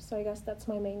platform. So I guess that's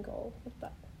my main goal with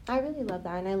that. I really love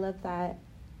that, and I love that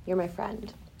you're my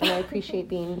friend. And I appreciate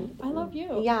being... I love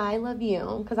you. Yeah, I love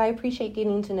you, because I appreciate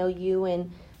getting to know you.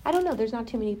 And I don't know, there's not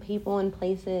too many people and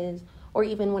places, or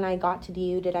even when I got to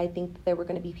DU, did I think that there were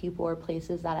going to be people or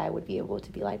places that I would be able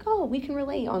to be like, oh, we can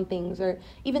relate on things. Or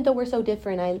even though we're so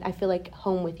different, I feel like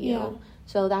home with you. Yeah.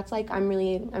 So that's like, I'm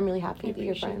really happy to be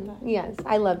your friend. That. Yes,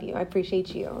 I love you. I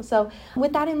appreciate you. So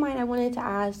with that in mind, I wanted to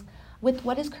ask, with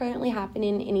what is currently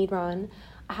happening in Iran,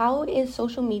 how is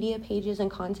social media pages and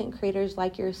content creators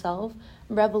like yourself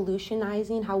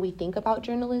revolutionizing how we think about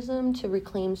journalism to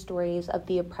reclaim stories of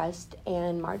the oppressed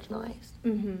and marginalized?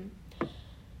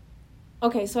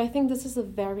 Okay, so I think this is a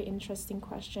very interesting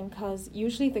question, because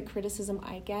usually the criticism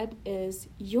I get is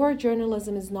your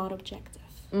journalism is not objective.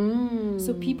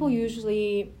 So people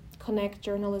usually connect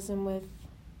journalism with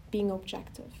being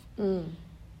objective.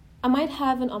 I might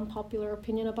have an unpopular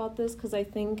opinion about this, because I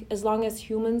think as long as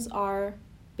humans are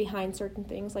behind certain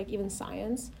things, like even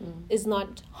science, is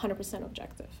not 100%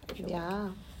 objective.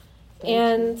 Yeah.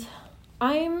 And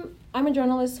I'm a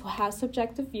journalist who has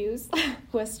subjective views,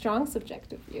 who has strong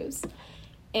subjective views.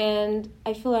 And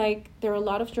I feel like there are a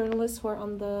lot of journalists who are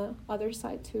on the other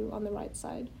side too, on the right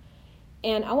side.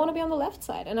 And I want to be on the left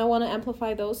side, and I want to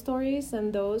amplify those stories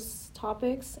and those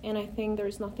topics, and I think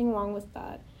there's nothing wrong with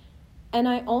that. And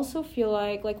I also feel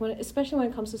like especially when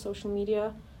it comes to social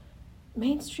media,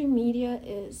 mainstream media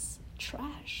is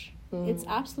trash. It's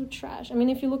absolute trash. I mean,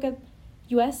 if you look at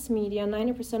U.S. media,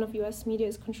 90% of U.S. media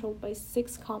is controlled by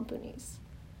 6 companies.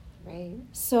 Right.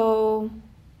 So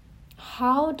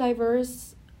how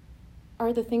diverse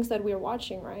are the things that we're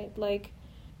watching, right? Like,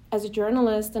 as a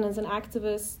journalist and as an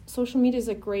activist, social media is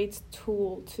a great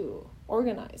tool to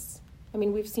organize. I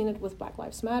mean, we've seen it with Black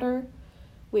Lives Matter.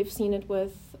 We've seen it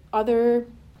with other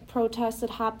protests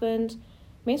that happened.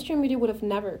 Mainstream media would have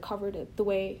never covered it the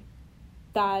way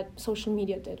that social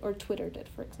media did, or Twitter did,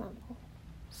 for example.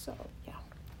 So, yeah.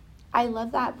 I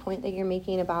love that point that you're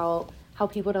making about how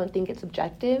people don't think it's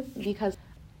objective, because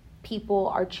people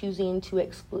are choosing to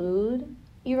exclude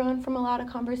Iran from a lot of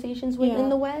conversations within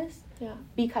the West. Yeah.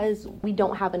 Because we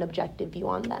don't have an objective view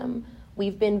on them.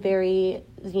 We've been very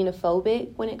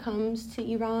xenophobic when it comes to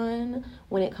Iran,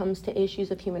 when it comes to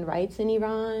issues of human rights in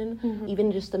Iran,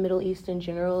 even just the Middle East in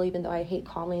general, even though I hate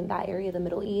calling that area the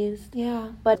Middle East. Yeah.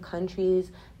 But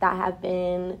countries that have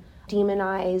been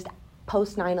demonized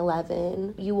post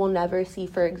 9/11, you will never see,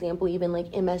 for example, even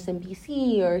like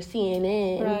MSNBC or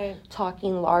CNN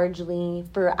talking largely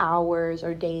for hours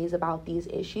or days about these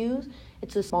issues.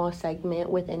 It's a small segment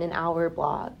within an hour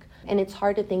block. And it's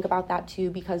hard to think about that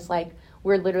too, because like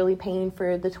we're literally paying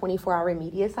for the 24-hour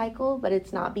media cycle, but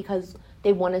it's not because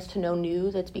they want us to know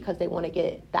news, it's because they want to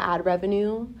get the ad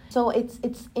revenue. So it's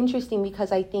interesting,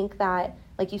 because I think that,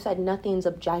 like you said, nothing's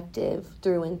objective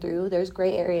through and through. There's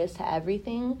gray areas to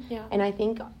everything. Yeah. And I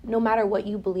think no matter what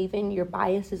you believe in, your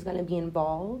bias is going to be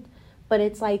involved. But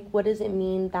it's like, what does it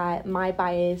mean that my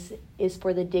bias is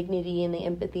for the dignity and the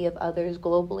empathy of others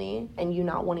globally, and you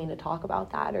not wanting to talk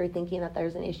about that or thinking that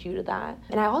there's an issue to that?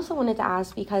 And I also wanted to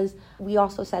ask, because we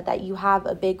also said that you have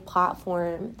a big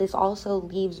platform, this also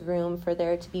leaves room for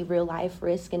there to be real life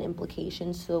risk and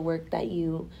implications to the work that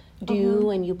you do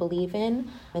and you believe in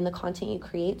and the content you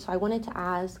create. So I wanted to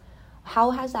ask,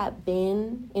 how has that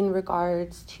been in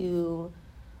regards to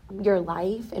your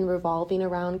life and revolving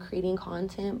around creating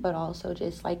content, but also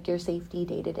just like your safety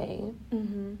day to day?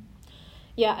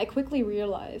 Yeah, I quickly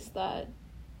realized that.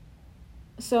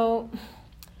 So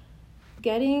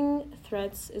getting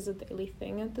threats is a daily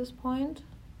thing at this point,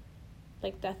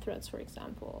 like death threats, for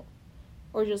example,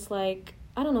 or just like,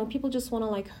 I don't know, people just want to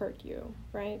like hurt you,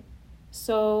 right?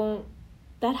 So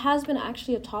that has been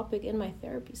actually a topic in my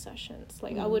therapy sessions.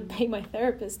 Like I would pay my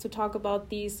therapist to talk about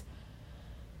these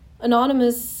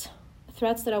anonymous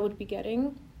threats that I would be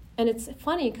getting. And it's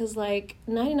funny because like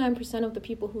 99% of the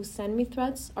people who send me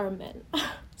threats are men.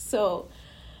 So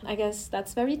I guess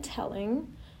that's very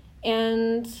telling.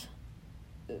 And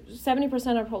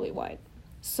 70% are probably white.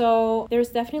 So there's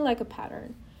definitely like a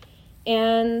pattern.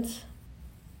 And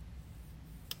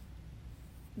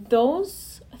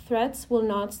those threats will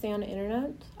not stay on the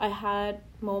internet. I had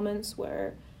moments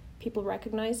where people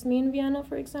recognized me in Vienna,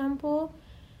 for example.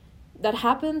 That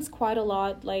happens quite a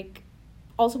lot, like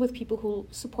also with people who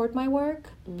support my work,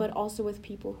 but also with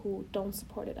people who don't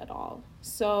support it at all.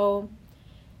 So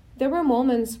there were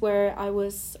moments where I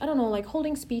was, I don't know, like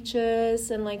holding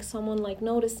speeches and like someone like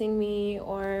noticing me,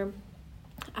 or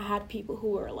I had people who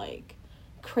were like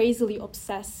crazily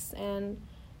obsessed and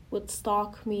would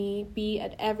stalk me, be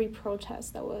at every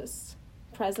protest that was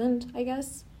present, I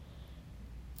guess.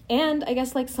 And I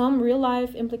guess like some real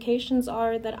life implications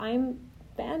are that I'm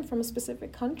banned from a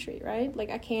specific country, right? Like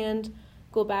I can't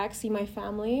go back, see my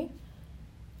family,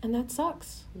 and that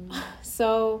sucks.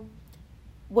 So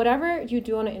whatever you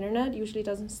do on the internet usually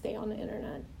doesn't stay on the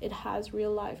internet. It has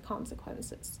real life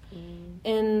consequences.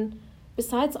 And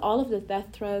besides all of the death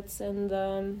threats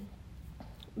and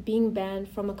being banned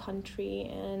from a country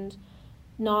and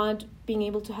not being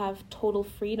able to have total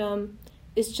freedom,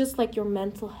 it's just like your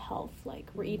mental health, like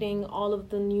reading all of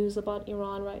the news about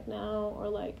Iran right now, or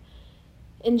like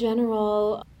in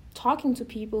general talking to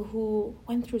people who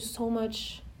went through so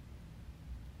much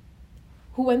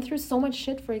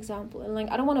shit, for example. And like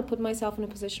I don't want to put myself in a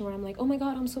position where I'm like, oh my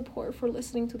god, I'm so poor for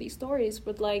listening to these stories,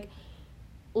 but like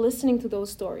listening to those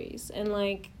stories and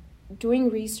like doing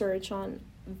research on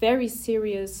very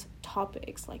serious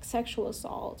topics like sexual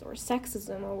assault or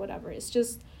sexism or whatever, it's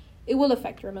just, it will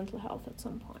affect your mental health at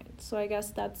some point. So I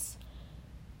guess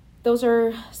those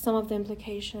are some of the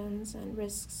implications and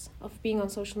risks of being on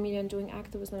social media and doing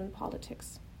activism in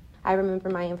politics. I remember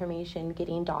my information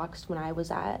getting doxxed when I was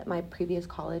at my previous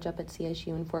college up at CSU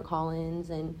in Fort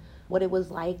Collins, and what it was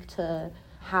like to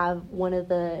have one of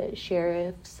the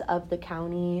sheriffs of the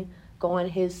county go on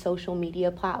his social media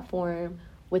platform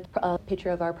with a picture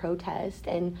of our protest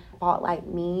and spotlight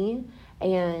me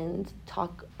and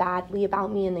talk badly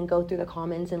about me, and then go through the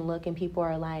comments and look, and people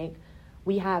are like,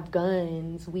 we have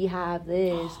guns, we have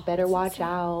this, better watch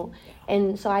out.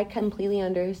 And so I completely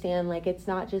understand, like, it's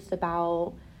not just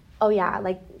about, oh yeah,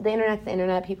 like the internet's the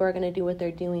internet, people are going to do what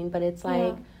they're doing, but it's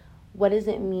like, what does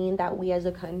it mean that we as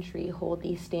a country hold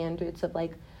these standards of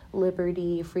like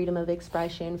liberty, freedom of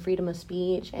expression, freedom of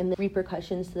speech, and the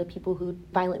repercussions to the people who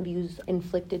violent views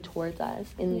inflicted towards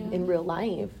us in real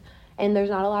life? And there's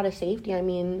not a lot of safety. I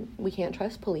mean, we can't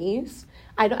trust police.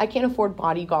 I can't afford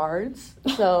bodyguards,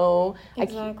 so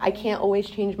exactly. I can't always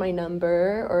change my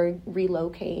number or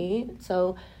relocate.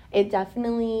 So it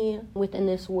definitely, within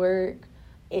this work,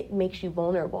 it makes you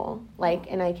vulnerable. Like,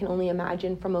 and I can only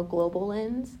imagine from a global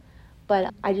lens,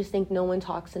 but I just think no one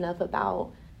talks enough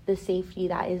about the safety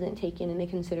that isn't taken into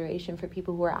consideration for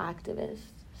people who are activists.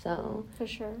 So for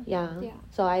sure, yeah.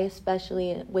 So I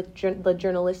especially with the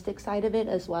journalistic side of it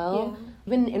as well.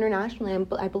 Even internationally,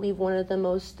 I believe one of the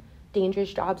most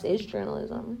dangerous jobs is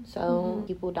journalism. So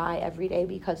people die every day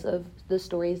because of the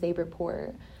stories they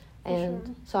report,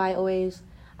 and so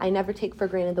I never take for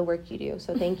granted the work you do.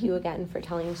 So thank you again for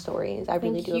telling stories. I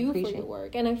really do appreciate for your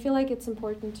work, and I feel like it's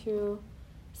important to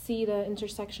see the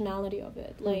intersectionality of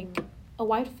it. Like a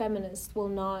white feminist will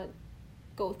not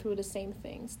go through the same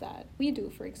things that we do,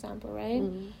 for example, right?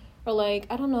 Or like,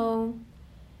 I don't know,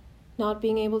 not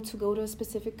being able to go to a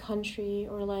specific country,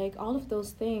 or like all of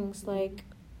those things, like,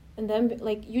 and then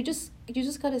like you just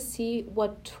gotta see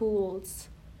what tools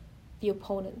the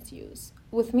opponents use.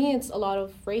 With me, it's a lot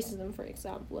of racism, for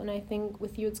example, and I think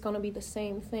with you it's gonna be the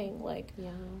same thing, like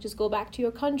just go back to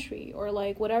your country, or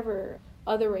like whatever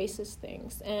other racist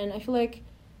things. And I feel like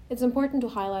it's important to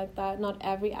highlight that not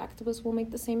every activist will make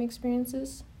the same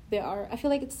experiences. I feel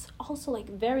like it's also like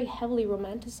very heavily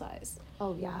romanticized.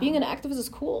 Oh yeah. Being an activist is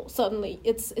cool. Suddenly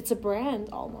it's a brand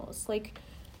almost. Like,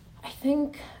 I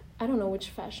don't know which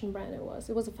fashion brand it was.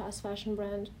 It was a fast fashion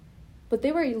brand. But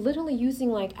they were literally using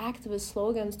like activist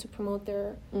slogans to promote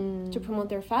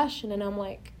their fashion, and I'm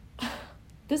like,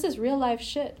 this is real life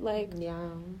shit. Like,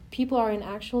 people are in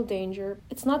actual danger.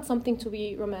 It's not something to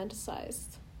be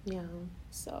romanticized. Yeah.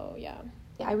 So, yeah.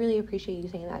 I really appreciate you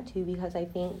saying that, too, because I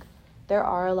think there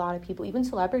are a lot of people, even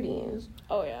celebrities.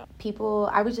 Oh, yeah. People,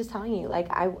 I was just telling you, like,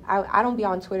 I don't be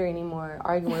on Twitter anymore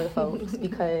arguing with folks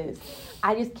because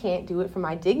I just can't do it for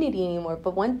my dignity anymore.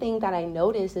 But one thing that I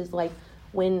noticed is, like,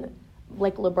 when,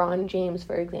 like, LeBron James,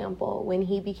 for example, when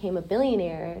he became a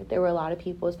billionaire, there were a lot of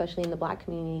people, especially in the Black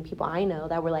community, people I know,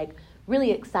 that were, like,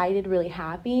 really excited, really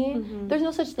happy. There's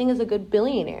no such thing as a good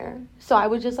billionaire. So I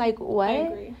was just like, what? I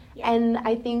agree. Yeah. And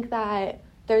I think that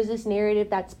there's this narrative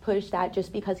that's pushed that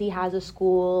just because he has a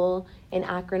school in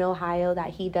Akron, Ohio, that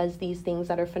he does these things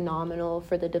that are phenomenal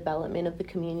for the development of the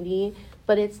community.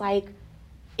 But it's like,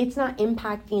 it's not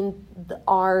impacting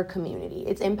our community.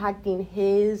 It's impacting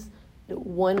his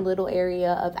one little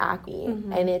area of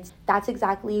Akron. And that's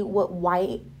exactly what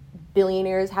white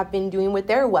billionaires have been doing with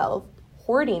their wealth,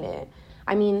 hoarding it.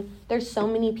 I mean, there's so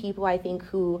many people, I think,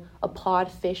 who applaud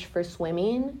fish for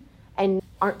swimming and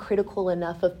aren't critical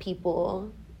enough of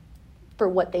people for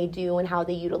what they do and how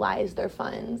they utilize their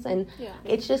funds. And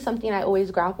it's just something I always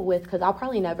grapple with, because I'll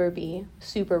probably never be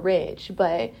super rich,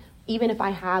 but even if I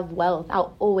have wealth,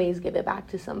 I'll always give it back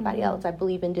to somebody else. I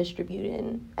believe in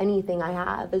distributing anything I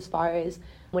have, as far as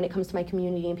when it comes to my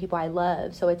community and people I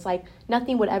love. So it's like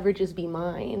nothing would ever just be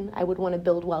mine. I would want to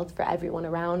build wealth for everyone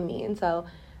around me. And so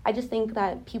I just think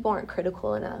that people aren't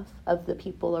critical enough of the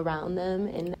people around them,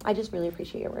 and I just really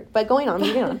appreciate your work. But moving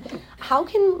on, how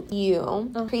can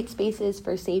you create spaces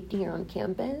for safety here on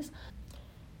campus?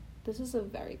 This is a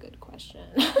very good question.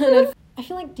 I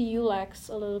feel like DU lacks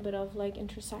a little bit of like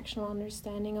intersectional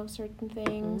understanding of certain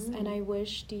things, and I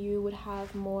wish DU would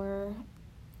have more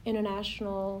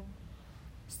international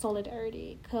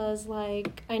solidarity, because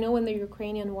like I know when the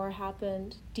Ukrainian war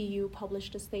happened, DU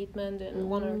published a statement in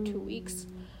 1 or 2 weeks,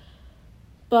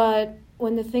 but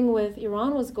when the thing with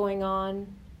Iran was going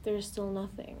on, there's still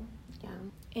nothing.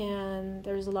 And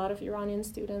there's a lot of Iranian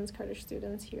students, Kurdish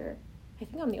students here. I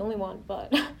think I'm the only one,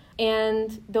 but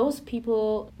and those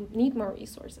people need more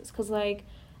resources, because like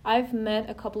I've met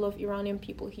a couple of Iranian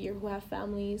people here who have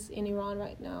families in Iran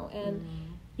right now, and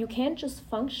you can't just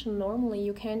function normally.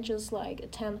 You can't just like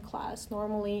attend class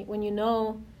normally when you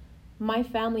know my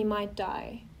family might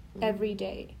die every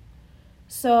day.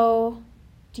 So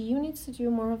DU needs to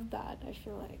do more of that, I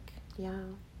feel like.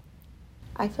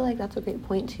 I feel like that's a great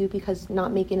point too, because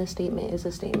not making a statement is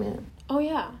a statement. Oh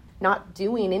yeah. Not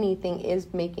doing anything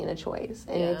is making a choice,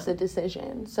 and it's a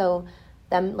decision. So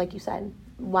them, like you said,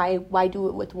 why do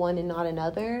it with one and not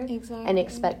another? Exactly. And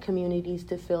expect communities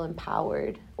to feel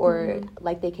empowered or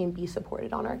like they can be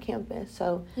supported on our campus.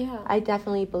 So I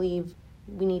definitely believe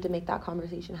we need to make that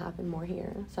conversation happen more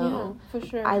here. So for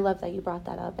sure. I love that you brought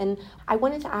that up. And I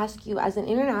wanted to ask you, as an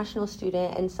international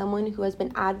student and someone who has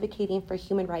been advocating for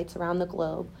human rights around the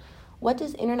globe, what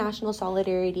does international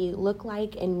solidarity look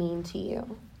like and mean to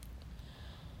you?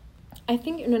 I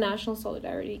think international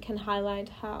solidarity can highlight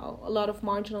how a lot of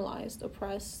marginalized,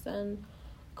 oppressed, and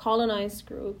colonized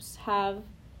groups have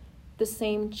the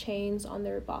same chains on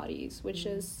their bodies, which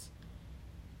is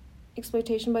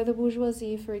exploitation by the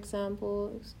bourgeoisie, for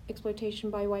example, exploitation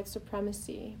by white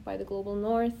supremacy, by the global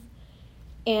north.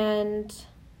 And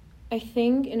I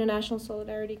think international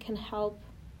solidarity can help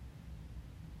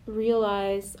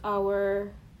realize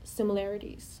our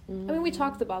similarities. I mean, we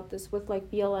talked about this with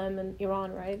like BLM and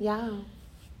Iran, right?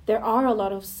 There are a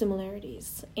lot of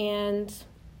similarities. And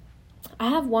I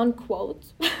have one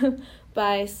quote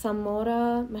by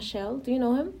Samora Machel. Do you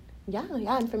know him?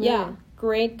 I'm familiar. Yeah,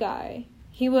 great guy.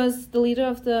 He was the leader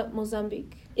of the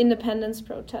Mozambique independence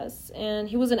protests, and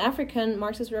he was an African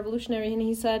Marxist revolutionary, and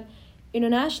he said,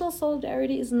 "International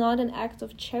solidarity is not an act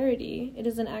of charity, it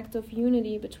is an act of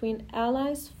unity between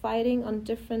allies fighting on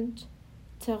different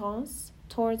terrains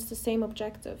towards the same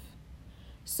objective."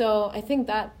 So I think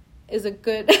that is a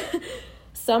good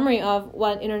summary of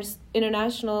what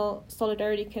international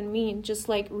solidarity can mean, just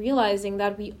like realizing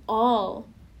that we all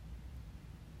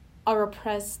are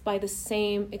oppressed by the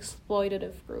same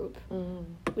exploitative group,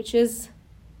 which is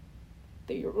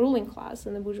the ruling class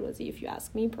and the bourgeoisie, if you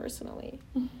ask me personally.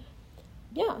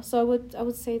 So I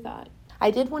would say that.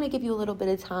 I did want to give you a little bit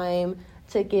of time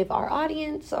to give our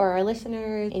audience or our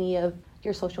listeners any of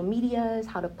your social medias,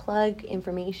 how to plug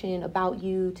information about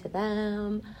you to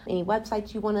them, any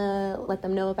websites you want to let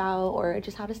them know about, or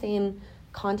just how to stay in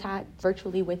contact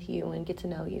virtually with you and get to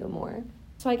know you more.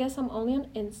 So I guess I'm only on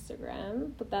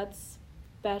Instagram, but that's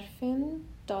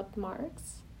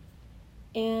berfin.marx.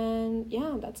 And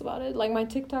that's about it. Like, my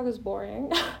TikTok is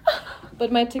boring,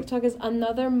 but my TikTok is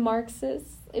another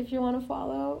Marxist, if you want to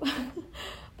follow.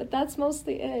 But that's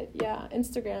mostly it.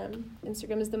 Instagram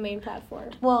is the main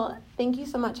platform. Well, thank you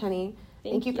so much, honey.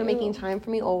 Thank you for making time for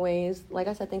me always. Like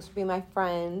I said, thanks for being my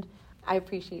friend. I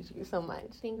appreciate you so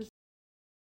much. Thank you.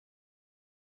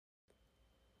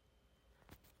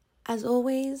 As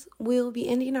always, we'll be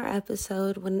ending our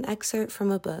episode with an excerpt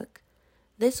from a book.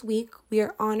 This week, we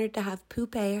are honored to have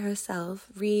Poupée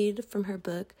herself read from her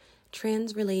book,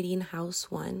 Transrelating House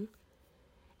One.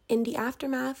 In the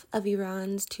aftermath of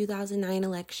Iran's 2009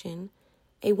 election,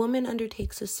 a woman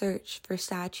undertakes a search for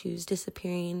statues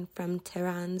disappearing from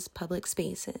Tehran's public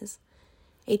spaces.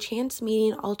 A chance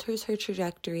meeting alters her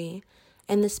trajectory,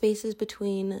 and the spaces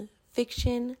between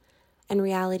fiction and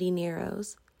reality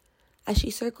narrows. As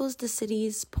she circles the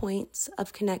city's points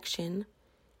of connection,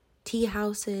 tea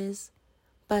houses,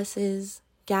 buses,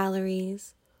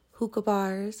 galleries, hookah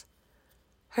bars,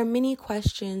 her many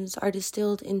questions are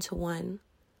distilled into one.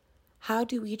 How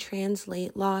do we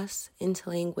translate loss into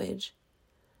language?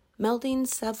 Melding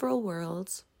several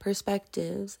worlds,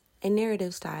 perspectives, and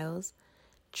narrative styles,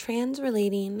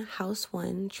 Transrelating House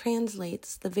One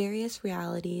translates the various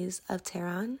realities of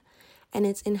Tehran and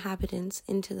its inhabitants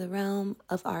into the realm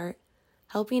of art,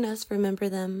 helping us remember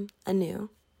them anew.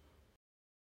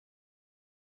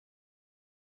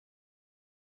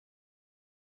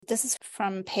 This is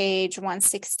from page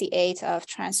 168 of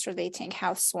Translating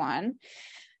House One.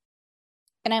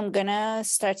 And I'm going to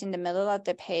start in the middle of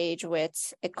the page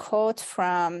with a quote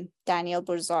from Daniel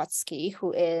Burzatsky,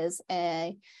 who is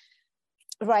a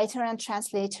writer and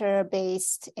translator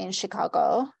based in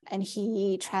Chicago, and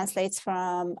he translates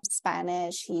from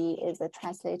Spanish. He is a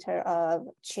translator of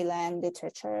Chilean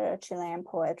literature, Chilean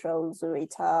poet Raúl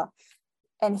Zurita,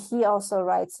 and he also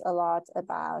writes a lot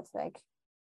about like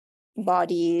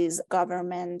bodies,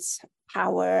 government,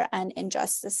 power, and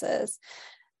injustices.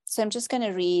 So I'm just going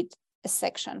to read a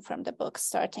section from the book,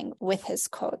 starting with his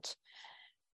quote.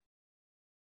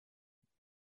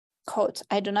 Quote,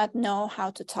 I do not know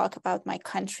how to talk about my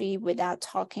country without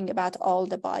talking about all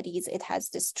the bodies it has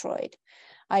destroyed.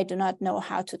 I do not know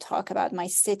how to talk about my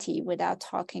city without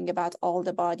talking about all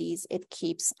the bodies it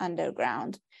keeps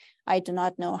underground. I do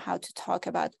not know how to talk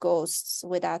about ghosts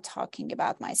without talking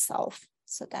about myself.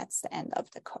 So that's the end of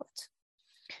the quote.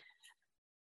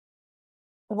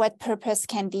 What purpose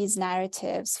can these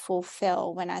narratives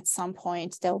fulfill when at some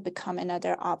point they'll become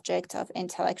another object of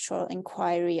intellectual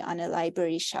inquiry on a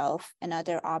library shelf,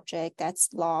 another object that's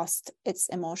lost its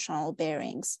emotional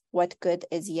bearings? What good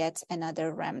is yet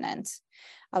another remnant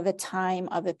of a time,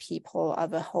 of a people,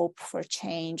 of a hope for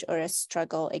change or a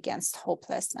struggle against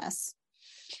hopelessness?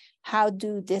 How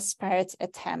do disparate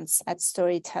attempts at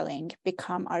storytelling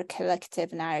become our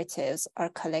collective narratives, our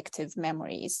collective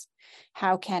memories?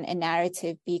 How can a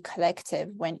narrative be collective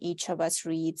when each of us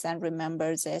reads and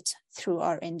remembers it through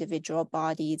our individual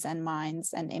bodies and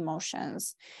minds and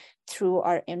emotions, through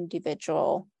our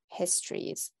individual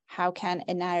histories? How can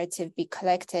a narrative be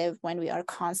collective when we are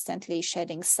constantly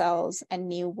shedding cells and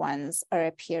new ones are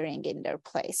appearing in their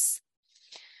place?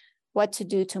 What to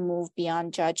do to move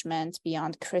beyond judgment,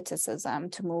 beyond criticism,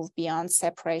 to move beyond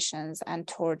separations and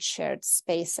towards shared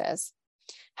spaces?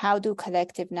 How do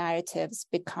collective narratives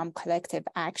become collective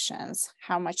actions?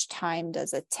 How much time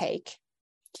does it take?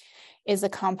 Is a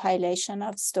compilation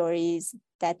of stories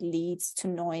that leads to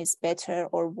noise better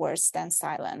or worse than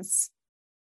silence?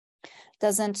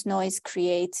 Doesn't noise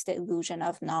create the illusion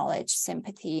of knowledge,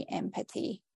 sympathy,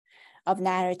 empathy? Of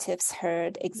narratives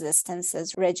heard,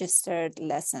 existences registered,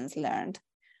 lessons learned?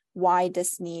 Why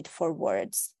this need for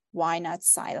words? Why not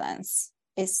silence?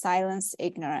 Is silence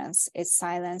ignorance? Is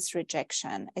silence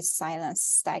rejection? Is silence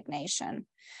stagnation?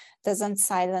 Doesn't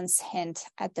silence hint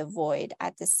at the void,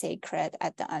 at the sacred,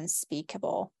 at the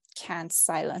unspeakable? Can't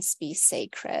silence be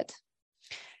sacred?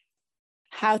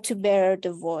 How to bear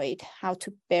the void, how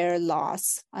to bear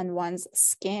loss on one's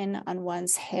skin, on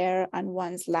one's hair, on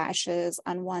one's lashes,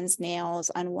 on one's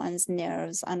nails, on one's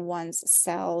nerves, on one's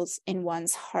cells, in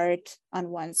one's heart, on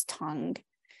one's tongue.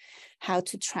 How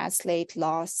to translate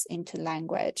loss into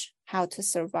language, how to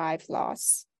survive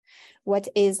loss. What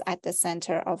is at the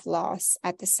center of loss,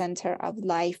 at the center of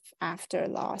life after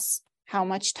loss? How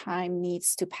much time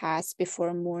needs to pass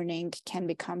before mourning can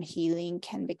become healing,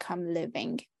 can become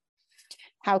living?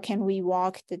 How can we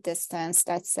walk the distance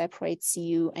that separates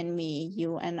you and me,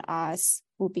 you and us,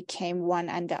 who became one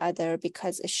and the other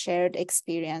because a shared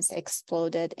experience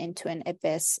exploded into an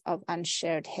abyss of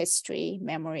unshared history,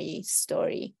 memory,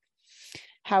 story?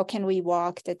 How can we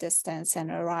walk the distance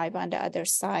and arrive on the other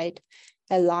side,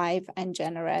 alive and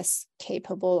generous,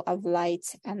 capable of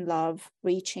light and love,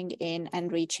 reaching in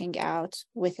and reaching out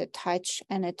with a touch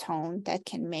and a tone that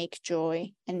can make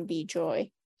joy and be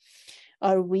joy?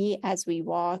 Are we, as we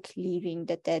walk, leaving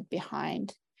the dead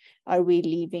behind? Are we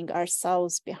leaving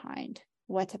ourselves behind?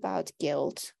 What about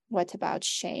guilt? What about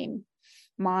shame?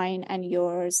 Mine and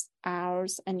yours,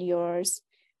 ours and yours.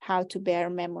 How to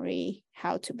bear memory,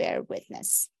 how to bear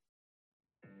witness.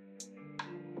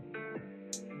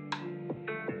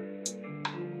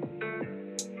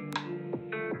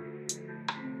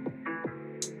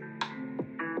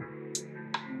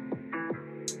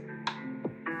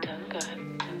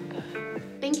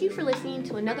 Thank you for listening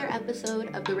to another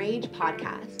episode of the Rage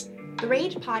Podcast. The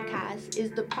RAGE podcast is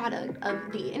the product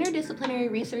of the Interdisciplinary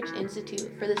Research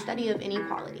Institute for the Study of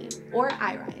Inequality, or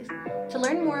IRISE. To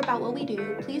learn more about what we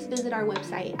do, please visit our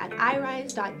website at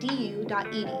irise.du.edu.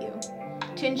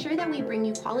 To ensure that we bring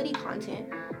you quality content,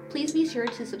 please be sure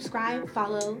to subscribe,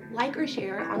 follow, like, or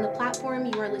share on the platform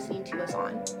you are listening to us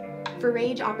on. For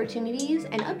RAGE opportunities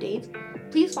and updates,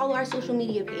 please follow our social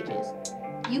media pages.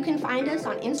 You can find us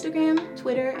on Instagram,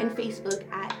 Twitter, and Facebook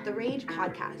at The RAGE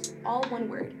Podcast, all one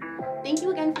word. Thank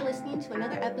you again for listening to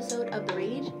another episode of The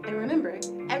RAGE, and remember,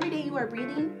 every day you are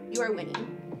breathing, you are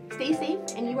winning. Stay safe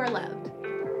and you are loved.